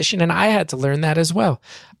bad position. And I had to learn that as well.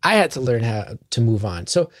 I had to learn how to move on.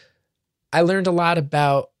 So I learned a lot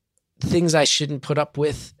about things I shouldn't put up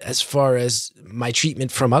with as far as my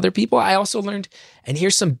treatment from other people. I also learned, and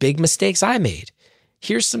here's some big mistakes I made.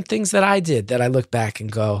 Here's some things that I did that I look back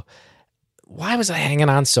and go, why was I hanging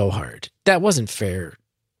on so hard? That wasn't fair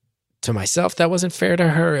to myself. That wasn't fair to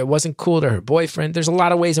her. It wasn't cool to her boyfriend. There's a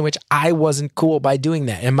lot of ways in which I wasn't cool by doing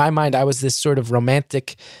that. In my mind, I was this sort of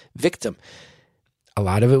romantic victim. A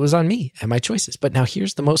lot of it was on me and my choices. But now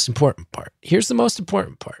here's the most important part. Here's the most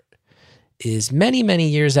important part is many, many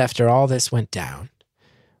years after all this went down,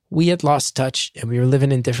 we had lost touch and we were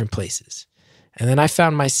living in different places. And then I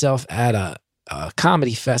found myself at a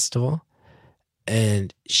comedy festival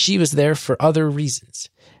and she was there for other reasons.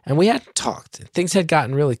 And we hadn't talked. Things had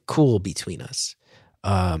gotten really cool between us.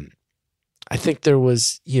 I think there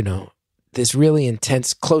was, this really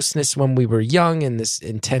intense closeness when we were young and this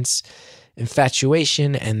intense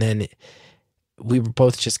infatuation. And then we were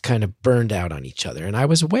both just kind of burned out on each other. And I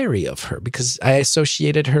was wary of her because I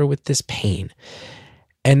associated her with this pain.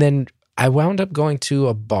 And then I wound up going to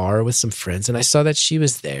a bar with some friends and I saw that she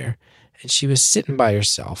was there and she was sitting by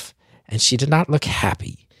herself and she did not look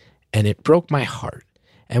happy. And it broke my heart.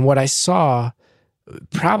 And what I saw,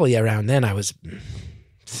 probably around then, I was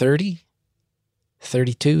 30,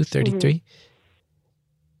 32, 33,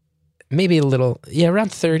 maybe a little,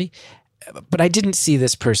 around 30. But I didn't see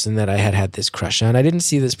this person that I had this crush on. I didn't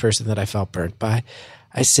see this person that I felt burnt by.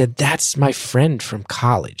 I said, that's my friend from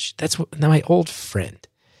college. That's my old friend.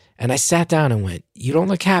 And I sat down and went, you don't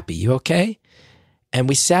look happy. You okay? And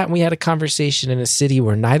we sat and we had a conversation in a city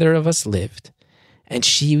where neither of us lived. And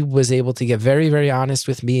she was able to get very, very honest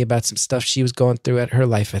with me about some stuff she was going through at her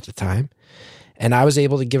life at the time. And I was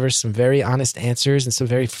able to give her some very honest answers and some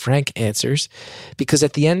very frank answers. Because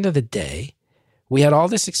at the end of the day, we had all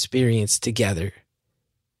this experience together.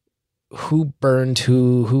 Who burned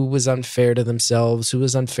who was unfair to themselves, who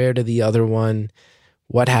was unfair to the other one,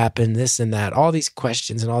 what happened, this and that, all these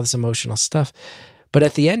questions and all this emotional stuff. But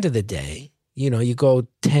at the end of the day, you go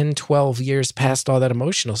 10, 12 years past all that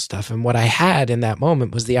emotional stuff. And what I had in that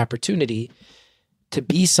moment was the opportunity to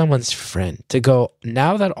be someone's friend, to go,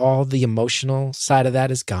 now that all the emotional side of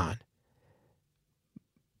that is gone,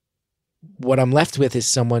 what I'm left with is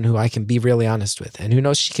someone who I can be really honest with. And who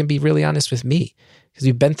knows, she can be really honest with me because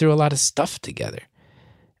we've been through a lot of stuff together.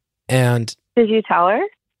 And did you tell her?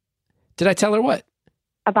 Did I tell her what?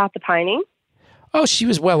 About the pining? Oh, she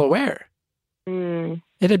was well aware. Mm.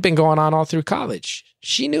 It had been going on all through college.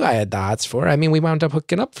 She knew I had the hots for her. I mean, we wound up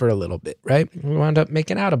hooking up for a little bit, right? We wound up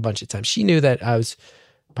making out a bunch of times. She knew that I was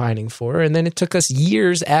pining for her. And then it took us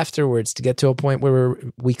years afterwards to get to a point where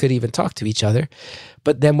we could even talk to each other.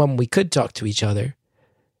 But then when we could talk to each other,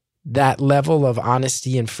 that level of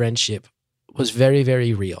honesty and friendship was very,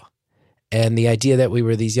 very real. And the idea that we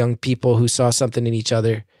were these young people who saw something in each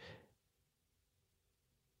other,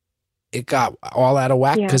 it got all out of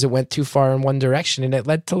whack because it went too far in one direction. And it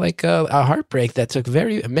led to like a heartbreak that took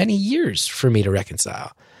very many years for me to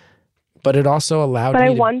reconcile. But it also allowed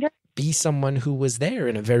me to be someone who was there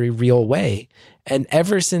in a very real way. And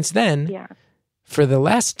ever since then, for the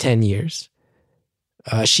last 10 years,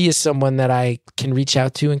 she is someone that I can reach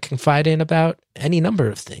out to and confide in about any number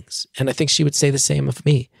of things. And I think she would say the same of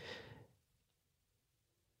me.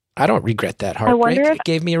 I don't regret that heartbreak. It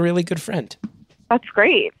gave me a really good friend. That's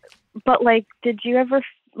great. But did you ever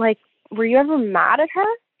were you ever mad at her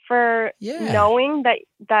for knowing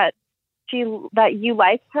that you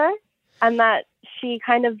liked her and that she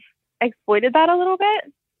kind of exploited that a little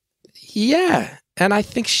bit? Yeah. And I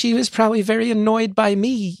think she was probably very annoyed by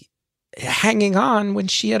me hanging on when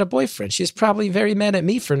she had a boyfriend. She was probably very mad at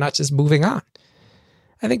me for not just moving on.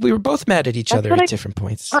 I think we were both mad at each other at different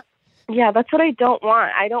points. That's what I don't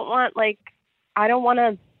want. I don't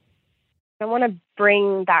want to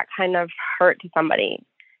bring that kind of hurt to somebody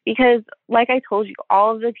because, like I told you,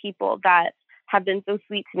 all of the people that have been so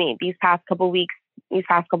sweet to me these past couple weeks, these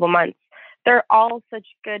past couple months, they're all such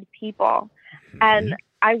good people. Mm-hmm. And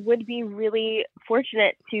I would be really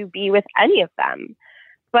fortunate to be with any of them.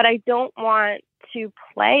 But I don't want to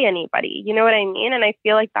play anybody. You know what I mean? And I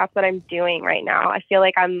feel like that's what I'm doing right now. I feel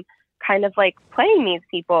like I'm kind of like playing these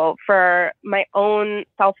people for my own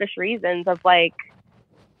selfish reasons of like,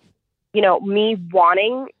 you know, me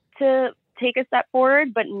wanting to take a step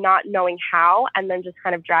forward, but not knowing how, and then just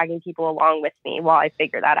kind of dragging people along with me while I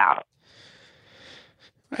figure that out.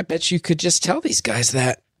 I bet you could just tell these guys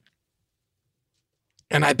that.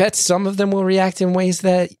 And I bet some of them will react in ways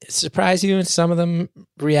that surprise you, and some of them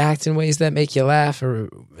react in ways that make you laugh, or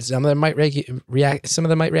some of them might react. Some of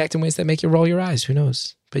them might react in ways that make you roll your eyes. Who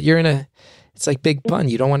knows? But it's like Big Pun.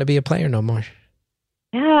 You don't want to be a player no more.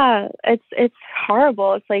 Yeah, it's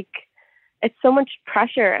horrible. It's like, it's so much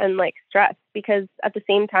pressure and like stress, because at the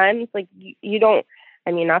same time, it's like you don't,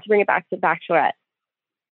 I mean, not to bring it back to Bachelorette,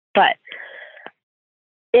 but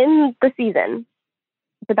in the season,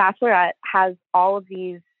 the Bachelorette has all of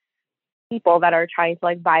these people that are trying to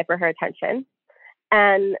like vie for her attention,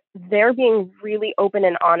 and they're being really open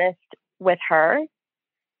and honest with her.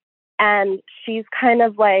 And she's kind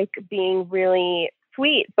of like being really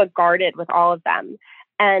sweet, but guarded with all of them.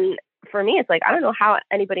 And for me, it's like, I don't know how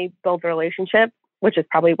anybody builds a relationship, which is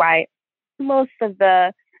probably why most of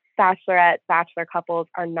the Bachelorette, Bachelor couples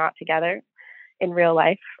are not together in real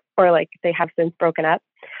life, or like they have since broken up.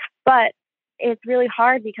 But it's really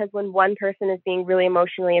hard, because when one person is being really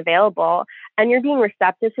emotionally available and you're being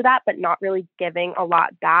receptive to that, but not really giving a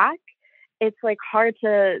lot back, it's like hard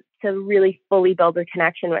to really fully build a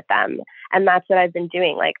connection with them. And that's what I've been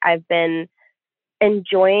doing. Like, I've been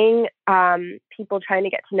enjoying people trying to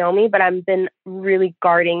get to know me, but I've been really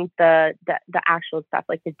guarding the actual stuff,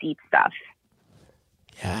 like the deep stuff.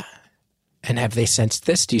 Yeah. And have they sensed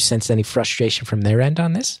this? Do you sense any frustration from their end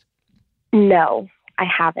on this? No, I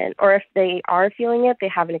haven't. Or if they are feeling it, they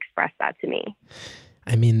haven't expressed that to me.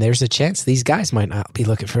 I mean, there's a chance these guys might not be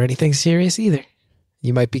looking for anything serious either.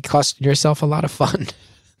 You might be costing yourself a lot of fun.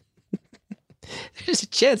 There's a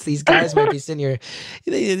chance these guys might be sitting here.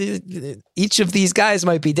 Each of these guys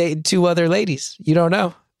might be dating 2 other ladies. You don't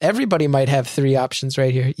know. Everybody might have 3 options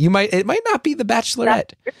right here. It might not be the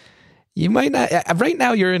Bachelorette. You might not. Right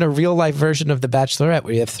now, you're in a real life version of the Bachelorette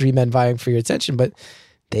where you have 3 men vying for your attention, but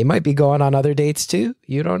they might be going on other dates too.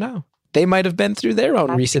 You don't know. They might have been through their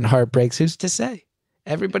own recent heartbreaks. Who's to say?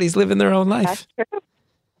 Everybody's living their own life. That's true.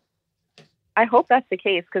 I hope that's the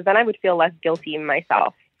case, because then I would feel less guilty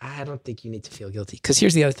myself. I don't think you need to feel guilty, because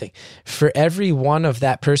here's the other thing. For every one of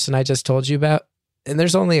that person I just told you about, and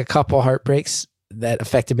there's only a couple heartbreaks that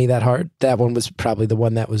affected me that hard. That one was probably the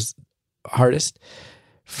one that was hardest.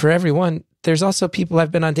 For everyone, there's also people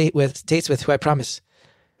I've been on dates with who I promise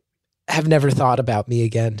have never thought about me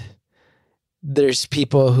again. There's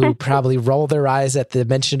people who probably roll their eyes at the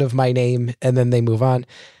mention of my name and then they move on.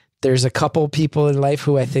 There's a couple people in life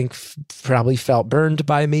who I think probably felt burned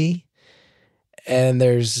by me. And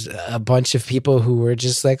there's a bunch of people who were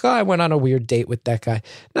just like, oh, I went on a weird date with that guy.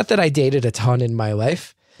 Not that I dated a ton in my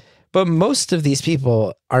life, but most of these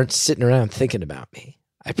people aren't sitting around thinking about me.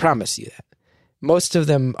 I promise you that. Most of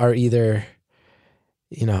them are either,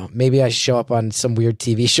 you know, maybe I show up on some weird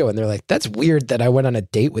TV show and they're like, that's weird that I went on a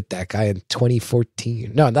date with that guy in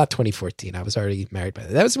 2014. No, not 2014. I was already married by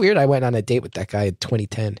then. That was weird. I went on a date with that guy in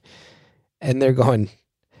 2010. And they're going,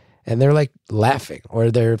 and they're like laughing, or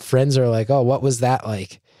their friends are like, oh, what was that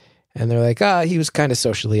like? And they're like, oh, he was kind of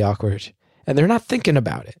socially awkward. And they're not thinking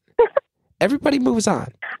about it. Everybody moves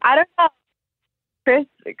on. I don't know.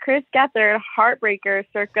 Chris Gethard, heartbreaker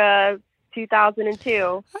circa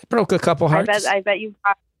 2002. I broke a couple hearts. I bet you've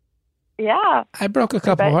got, yeah. I broke a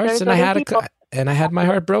couple hearts, and I had my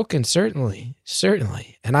heart broken, certainly.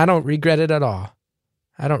 And I don't regret it at all.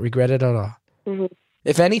 Mm-hmm.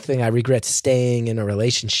 If anything, I regret staying in a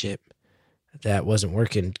relationship that wasn't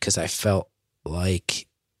working, because I felt like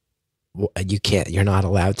you're not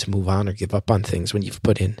allowed to move on or give up on things when you've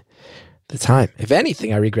put in the time. If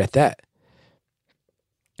anything, I regret that.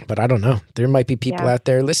 But I don't know. There might be people out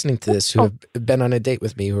there listening to this who have been on a date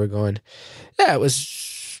with me who are going, yeah, it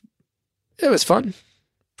was fun.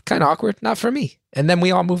 Kind of awkward. Not for me. And then we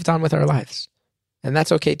all moved on with our lives. And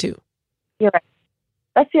that's okay too. You're right.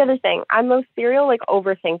 That's the other thing. I'm a serial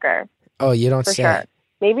overthinker. Oh, you don't for say. Sure.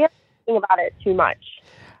 Maybe I'm thinking about it too much.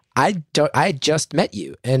 I just met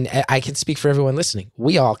you, and I can speak for everyone listening.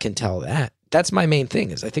 We all can tell that. That's my main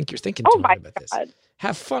thing, is I think you're thinking too much about this.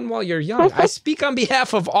 Have fun while you're young. I speak on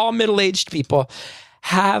behalf of all middle-aged people.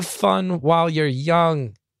 Have fun while you're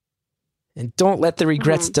young, and don't let the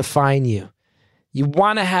regrets define you. You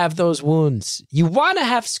want to have those wounds. You want to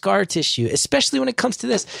have scar tissue, especially when it comes to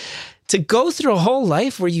this. To go through a whole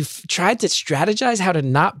life where you've tried to strategize how to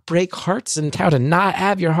not break hearts and how to not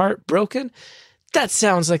have your heart broken, that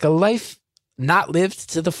sounds like a life not lived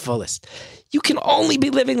to the fullest. You can only be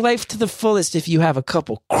living life to the fullest if you have a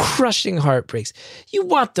couple crushing heartbreaks. You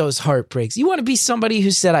want those heartbreaks. You want to be somebody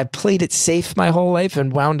who said, I played it safe my whole life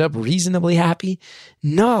and wound up reasonably happy?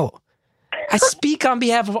 No. I speak on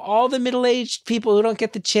behalf of all the middle-aged people who don't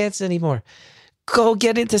get the chance anymore. Go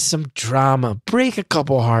get into some drama. Break a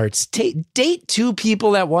couple hearts. Date two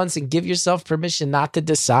people at once and give yourself permission not to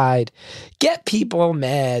decide. Get people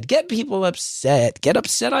mad. Get people upset. Get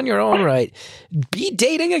upset on your own right. Be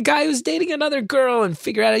dating a guy who's dating another girl and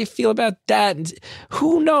figure out how you feel about that. And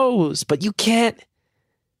who knows? But you can't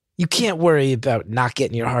worry about not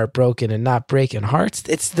getting your heart broken and not breaking hearts.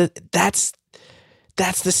 That's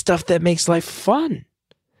the stuff that makes life fun.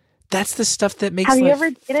 That's the stuff that makes life fun. Have you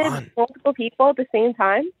ever dated multiple people at the same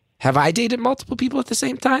time? Have I dated multiple people at the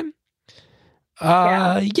same time?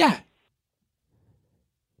 Yeah.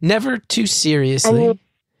 Never too seriously.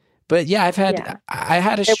 But yeah, I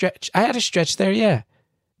had a stretch there, yeah.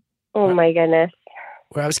 Oh my goodness.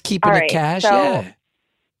 Where I was keeping it cash, so yeah.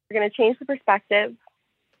 We're going to change the perspective.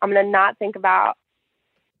 I'm going to not think about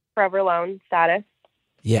forever alone status.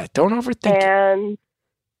 Yeah, don't overthink it. And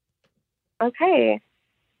okay.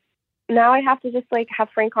 Now I have to just like have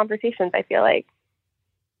frank conversations, I feel like.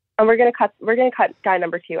 And we're gonna cut guy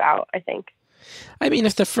number 2 out, I think. I mean,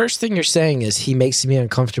 if the first thing you're saying is he makes me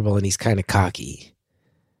uncomfortable and he's kind of cocky,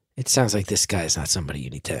 it sounds like this guy is not somebody you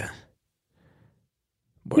need to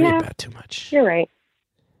worry about too much. You're right.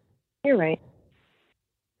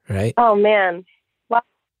 Right? Oh man. Well,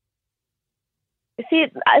 see,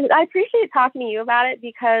 I appreciate talking to you about it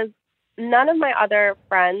because none of my other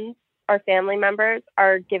friends or family members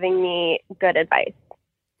are giving me good advice.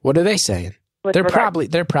 What are they saying? They're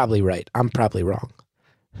probably right. I'm probably wrong.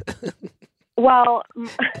 Well, no,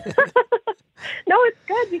 it's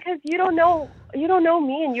good because you don't know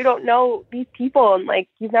me and you don't know these people and like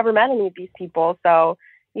you've never met any of these people. So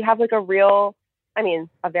you have like a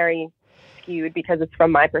very skewed because it's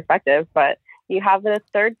from my perspective, but you have a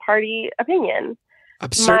third party opinion.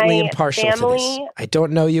 I'm certainly impartial to this. I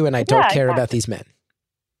don't know you and I don't care about these men.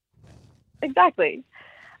 Exactly.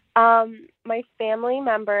 My family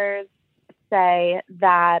members say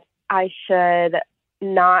that I should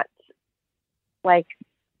not like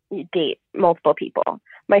date multiple people.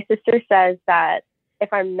 My sister says that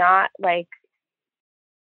if I'm not like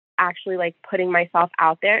actually like putting myself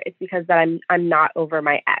out there, it's because that I'm not over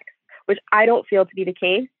my ex, which I don't feel to be the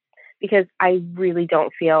case because I really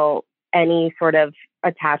don't feel any sort of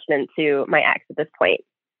attachment to my ex at this point.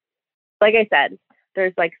 Like I said,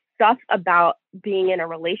 there's like stuff about being in a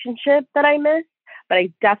relationship that I miss, but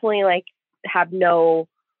I definitely like have no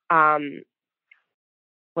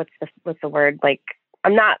what's the word? Like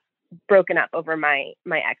I'm not broken up over my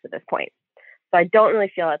ex at this point. So I don't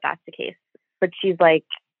really feel that that's the case. But she's like,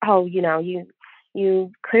 oh,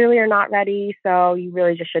 you clearly are not ready, so you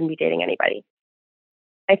really just shouldn't be dating anybody.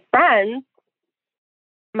 My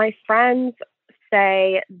friends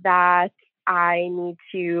say that I need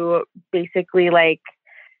to basically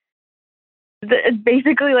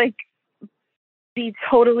be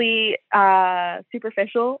totally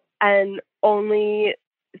superficial and only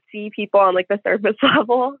see people on like the surface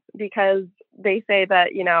level because they say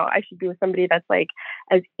that, I should be with somebody that's like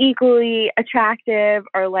as equally attractive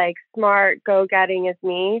or like smart, go-getting as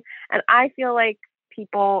me. And I feel like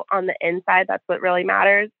people on the inside, that's what really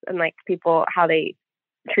matters. And like people, how they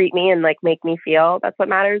treat me and like make me feel, that's what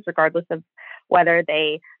matters, regardless of whether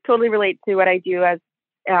they totally relate to what I do as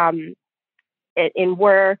in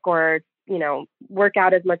work or, work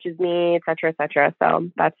out as much as me, et cetera, et cetera. So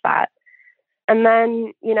that's that. And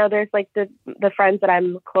then, there's like the friends that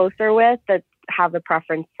I'm closer with that have a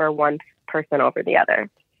preference for one person over the other.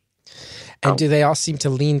 And do they all seem to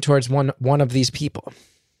lean towards one of these people?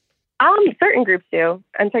 Certain groups do,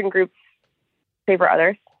 and certain groups favor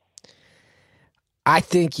others. I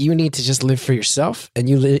think you need to just live for yourself, and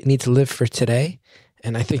you need to live for today.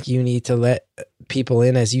 And I think you need to let people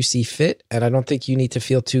in as you see fit. And I don't think you need to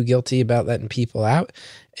feel too guilty about letting people out.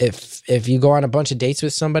 If you go on a bunch of dates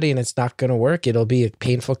with somebody and it's not going to work, it'll be a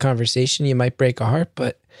painful conversation. You might break a heart,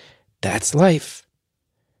 but that's life.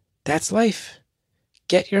 That's life.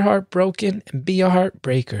 Get your heart broken and be a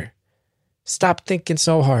heartbreaker. Stop thinking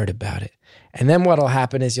so hard about it. And then what'll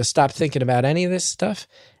happen is you'll stop thinking about any of this stuff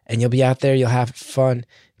and you'll be out there, you'll have fun.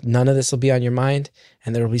 None of this will be on your mind.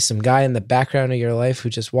 And there will be some guy in the background of your life who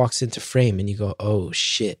just walks into frame and you go, oh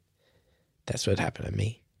shit. That's what happened to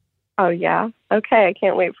me. Oh yeah. Okay. I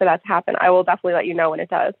can't wait for that to happen. I will definitely let you know when it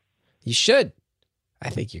does. You should. I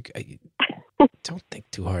think you don't think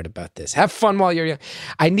too hard about this. Have fun while you're young.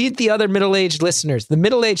 I need the other middle-aged listeners, the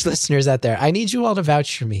middle-aged listeners out there. I need you all to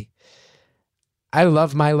vouch for me. I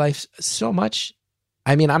love my life so much.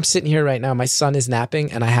 I mean, I'm sitting here right now. My son is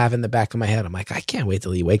napping, and I have in the back of my head, I'm like, I can't wait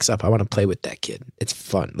till he wakes up. I want to play with that kid. It's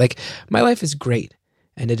fun. Like, my life is great,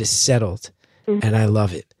 and it is settled, and I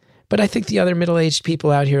love it. But I think the other middle-aged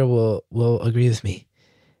people out here will agree with me.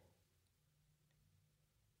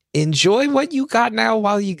 Enjoy what you got now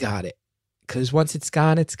while you got it, because once it's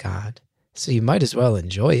gone, it's gone. So you might as well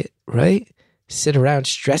enjoy it, right? Sit around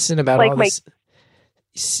stressing about Like all this.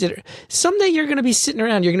 Someday you're going to be sitting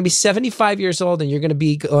around, you're going to be 75 years old, and you're going to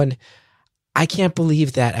be going, I can't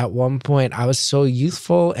believe that at one point I was so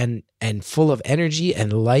youthful and full of energy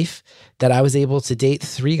and life that I was able to date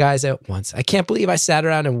 3 guys at once. I can't believe I sat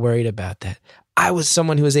around and worried about that. I was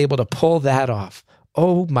someone who was able to pull that off.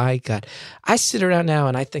 Oh my God. I sit around now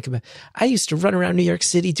and I think about, I used to run around New York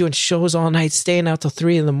City doing shows all night, staying out till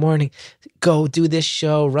 3 a.m, go do this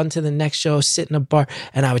show, run to the next show, sit in a bar.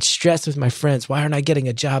 And I would stress with my friends, why aren't I getting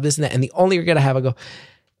a job? This and that. And the only regret I have, I go,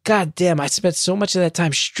 God damn, I spent so much of that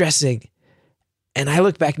time stressing. And I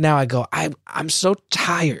look back now, I go, I'm so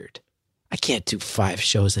tired. I can't do 5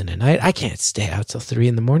 shows in a night. I can't stay out till 3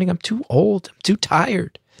 a.m. I'm too old. I'm too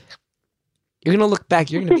tired. You're going to look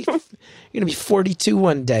back. You're going to be 42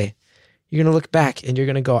 one day. You're going to look back and you're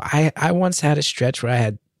going to go, I once had a stretch where I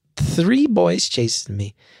had 3 boys chasing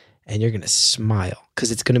me, and you're going to smile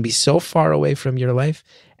because it's going to be so far away from your life,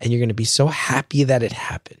 and you're going to be so happy that it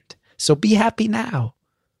happened. So be happy now.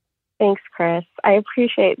 Thanks, Chris. I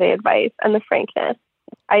appreciate the advice and the frankness.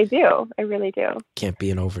 I do. I really do. Can't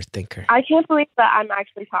be an overthinker. I can't believe that I'm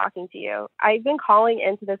actually talking to you. I've been calling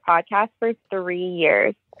into this podcast for 3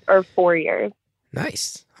 years or 4 years.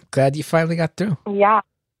 Nice. I'm glad you finally got through. Yeah.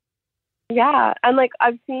 Yeah. And like,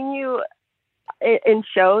 I've seen you in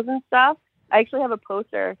shows and stuff. I actually have a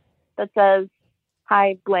poster that says,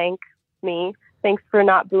 hi, blank me. Thanks for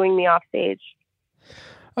not booing me off stage.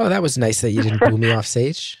 Oh, that was nice that you didn't boo me off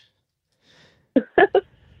stage.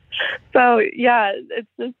 So yeah,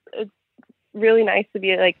 it's really nice to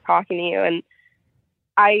be like talking to you, and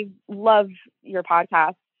I love your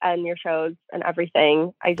podcast and your shows and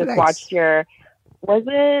everything. I just watched your, was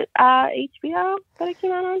it HBO that it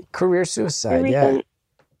came out on? Career Suicide, yeah.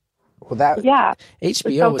 Well,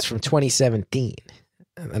 HBO was from 2017,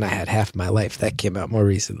 and then I had Half My Life that came out more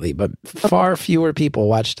recently, but far fewer people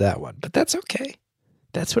watched that one. But that's okay.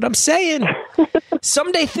 That's what I'm saying.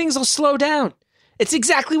 Someday things will slow down. It's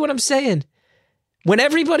exactly what I'm saying. When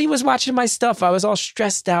everybody was watching my stuff, I was all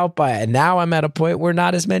stressed out by it. And now I'm at a point where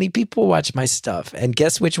not as many people watch my stuff. And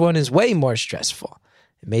guess which one is way more stressful?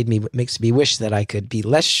 It makes me wish that I could be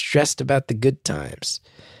less stressed about the good times.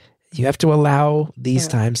 You have to allow these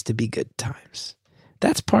times to be good times.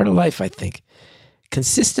 That's part of life, I think.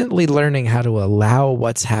 Consistently learning how to allow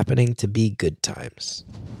what's happening to be good times.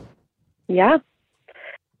 Yeah.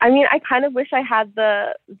 I mean, I kind of wish I had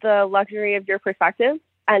the luxury of your perspective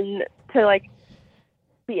and to like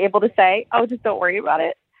be able to say, oh, just don't worry about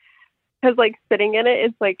it. Because like sitting in it,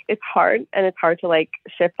 it's like, it's hard, and it's hard to like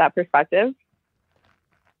shift that perspective.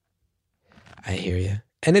 I hear you.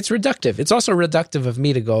 And it's reductive. It's also reductive of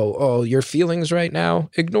me to go, oh, your feelings right now,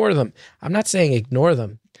 ignore them. I'm not saying ignore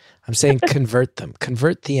them. I'm saying convert them.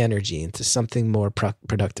 Convert the energy into something more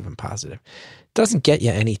productive and positive. Doesn't get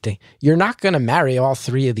you anything. You're not going to marry all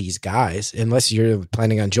 3 of these guys unless you're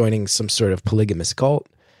planning on joining some sort of polygamous cult.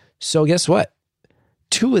 So guess what?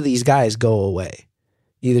 2 of these guys go away.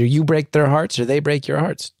 Either you break their hearts or they break your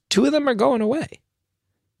hearts. 2 of them are going away.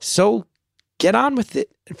 So get on with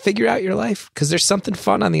it and figure out your life, because there's something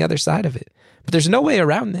fun on the other side of it. But there's no way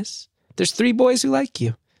around this. There's 3 boys who like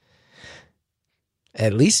you.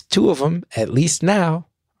 At least 2 of them, at least now,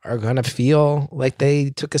 are going to feel like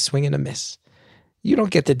they took a swing and a miss. You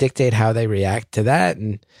don't get to dictate how they react to that,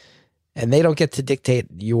 and they don't get to dictate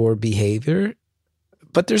your behavior,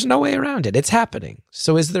 but there's no way around it. It's happening.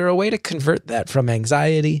 So is there a way to convert that from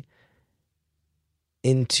anxiety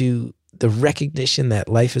into the recognition that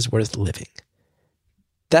life is worth living?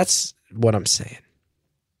 That's what I'm saying.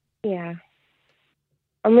 Yeah.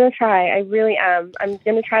 I'm going to try. I really am. I'm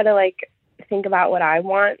going to try to like think about what I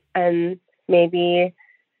want, and maybe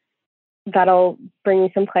that'll bring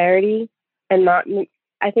me some clarity. And not,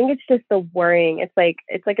 I think it's just the worrying. It's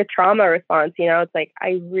like a trauma response, you know? It's like,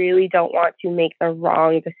 I really don't want to make the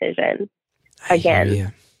wrong decision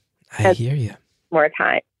again. I hear you. More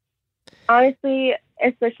time. Honestly,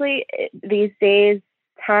 especially these days,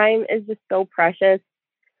 time is just so precious.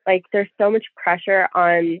 Like, there's so much pressure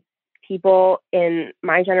on people in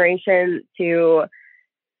my generation to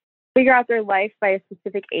figure out their life by a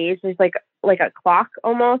specific age. There's like a clock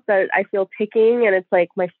almost that I feel ticking, and it's like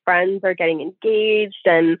my friends are getting engaged,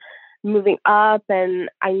 and moving up, and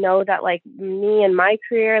I know that like me and my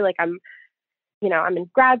career, like I'm in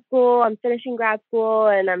grad school, I'm finishing grad school,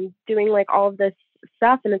 and I'm doing like all of this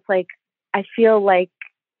stuff, and it's like I feel like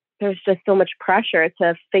there's just so much pressure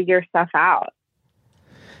to figure stuff out.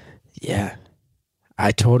 Yeah,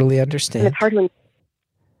 I totally understand. And it's hard when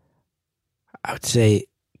I would say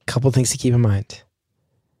a couple things to keep in mind.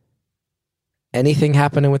 Anything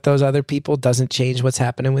happening with those other people doesn't change what's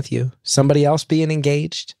happening with you. Somebody else being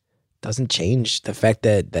engaged doesn't change the fact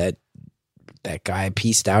that guy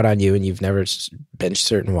pieced out on you and you've never been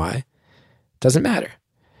certain why. Doesn't matter.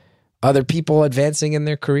 Other people advancing in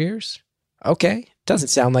their careers, okay. Doesn't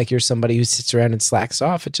sound like you're somebody who sits around and slacks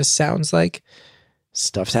off. It just sounds like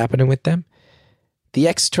stuff's happening with them. The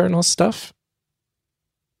external stuff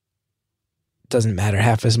doesn't matter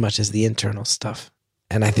half as much as the internal stuff.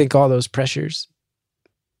 And I think all those pressures,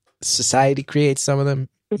 society creates some of them,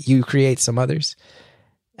 you create some others.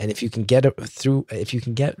 And if you can get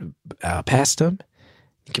past them,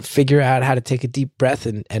 you can figure out how to take a deep breath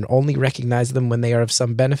and only recognize them when they are of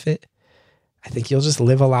some benefit. I think you'll just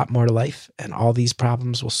live a lot more life, and all these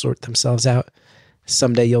problems will sort themselves out.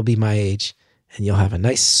 Someday you'll be my age and you'll have a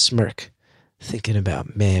nice smirk thinking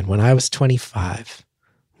about, man, when I was 25,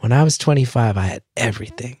 I had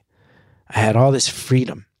everything. I had all this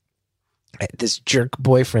freedom. This jerk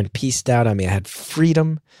boyfriend pieced out on me. I had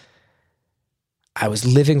freedom. I was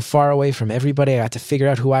living far away from everybody. I got to figure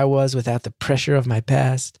out who I was without the pressure of my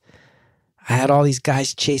past. I had all these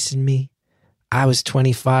guys chasing me. I was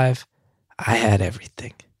 25. I had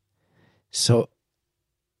everything. So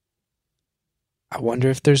I wonder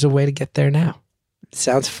if there's a way to get there now. It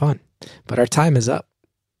sounds fun, but our time is up.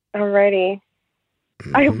 Alrighty.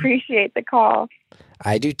 Mm-hmm. I appreciate the call.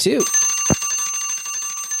 I do too.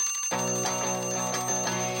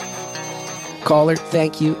 Caller,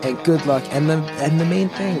 thank you and good luck. And the main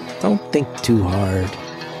thing, don't think too hard.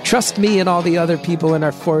 Trust me and all the other people in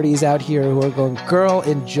our 40s out here who are going, girl,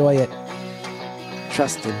 enjoy it.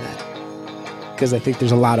 Trust in that. Because I think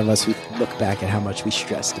there's a lot of us who look back at how much we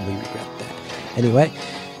stressed and we regret that. Anyway,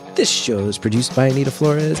 this show is produced by Anita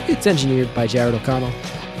Flores. It's engineered by Jared O'Connell.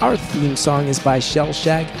 Our theme song is by Shell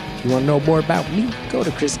Shag. If you want to know more about me, go to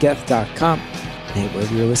chrisgeth.com. Hey,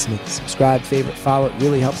 wherever you're listening, subscribe, favorite, follow. It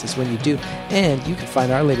really helps us when you do. And you can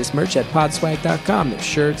find our latest merch at podswag.com. There's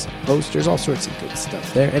shirts, posters, all sorts of good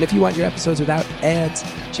stuff there. And if you want your episodes without ads,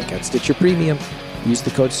 check out Stitcher Premium. Use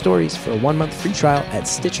the code STORIES for a 1-month free trial at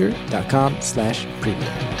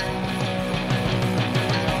stitcher.com/premium.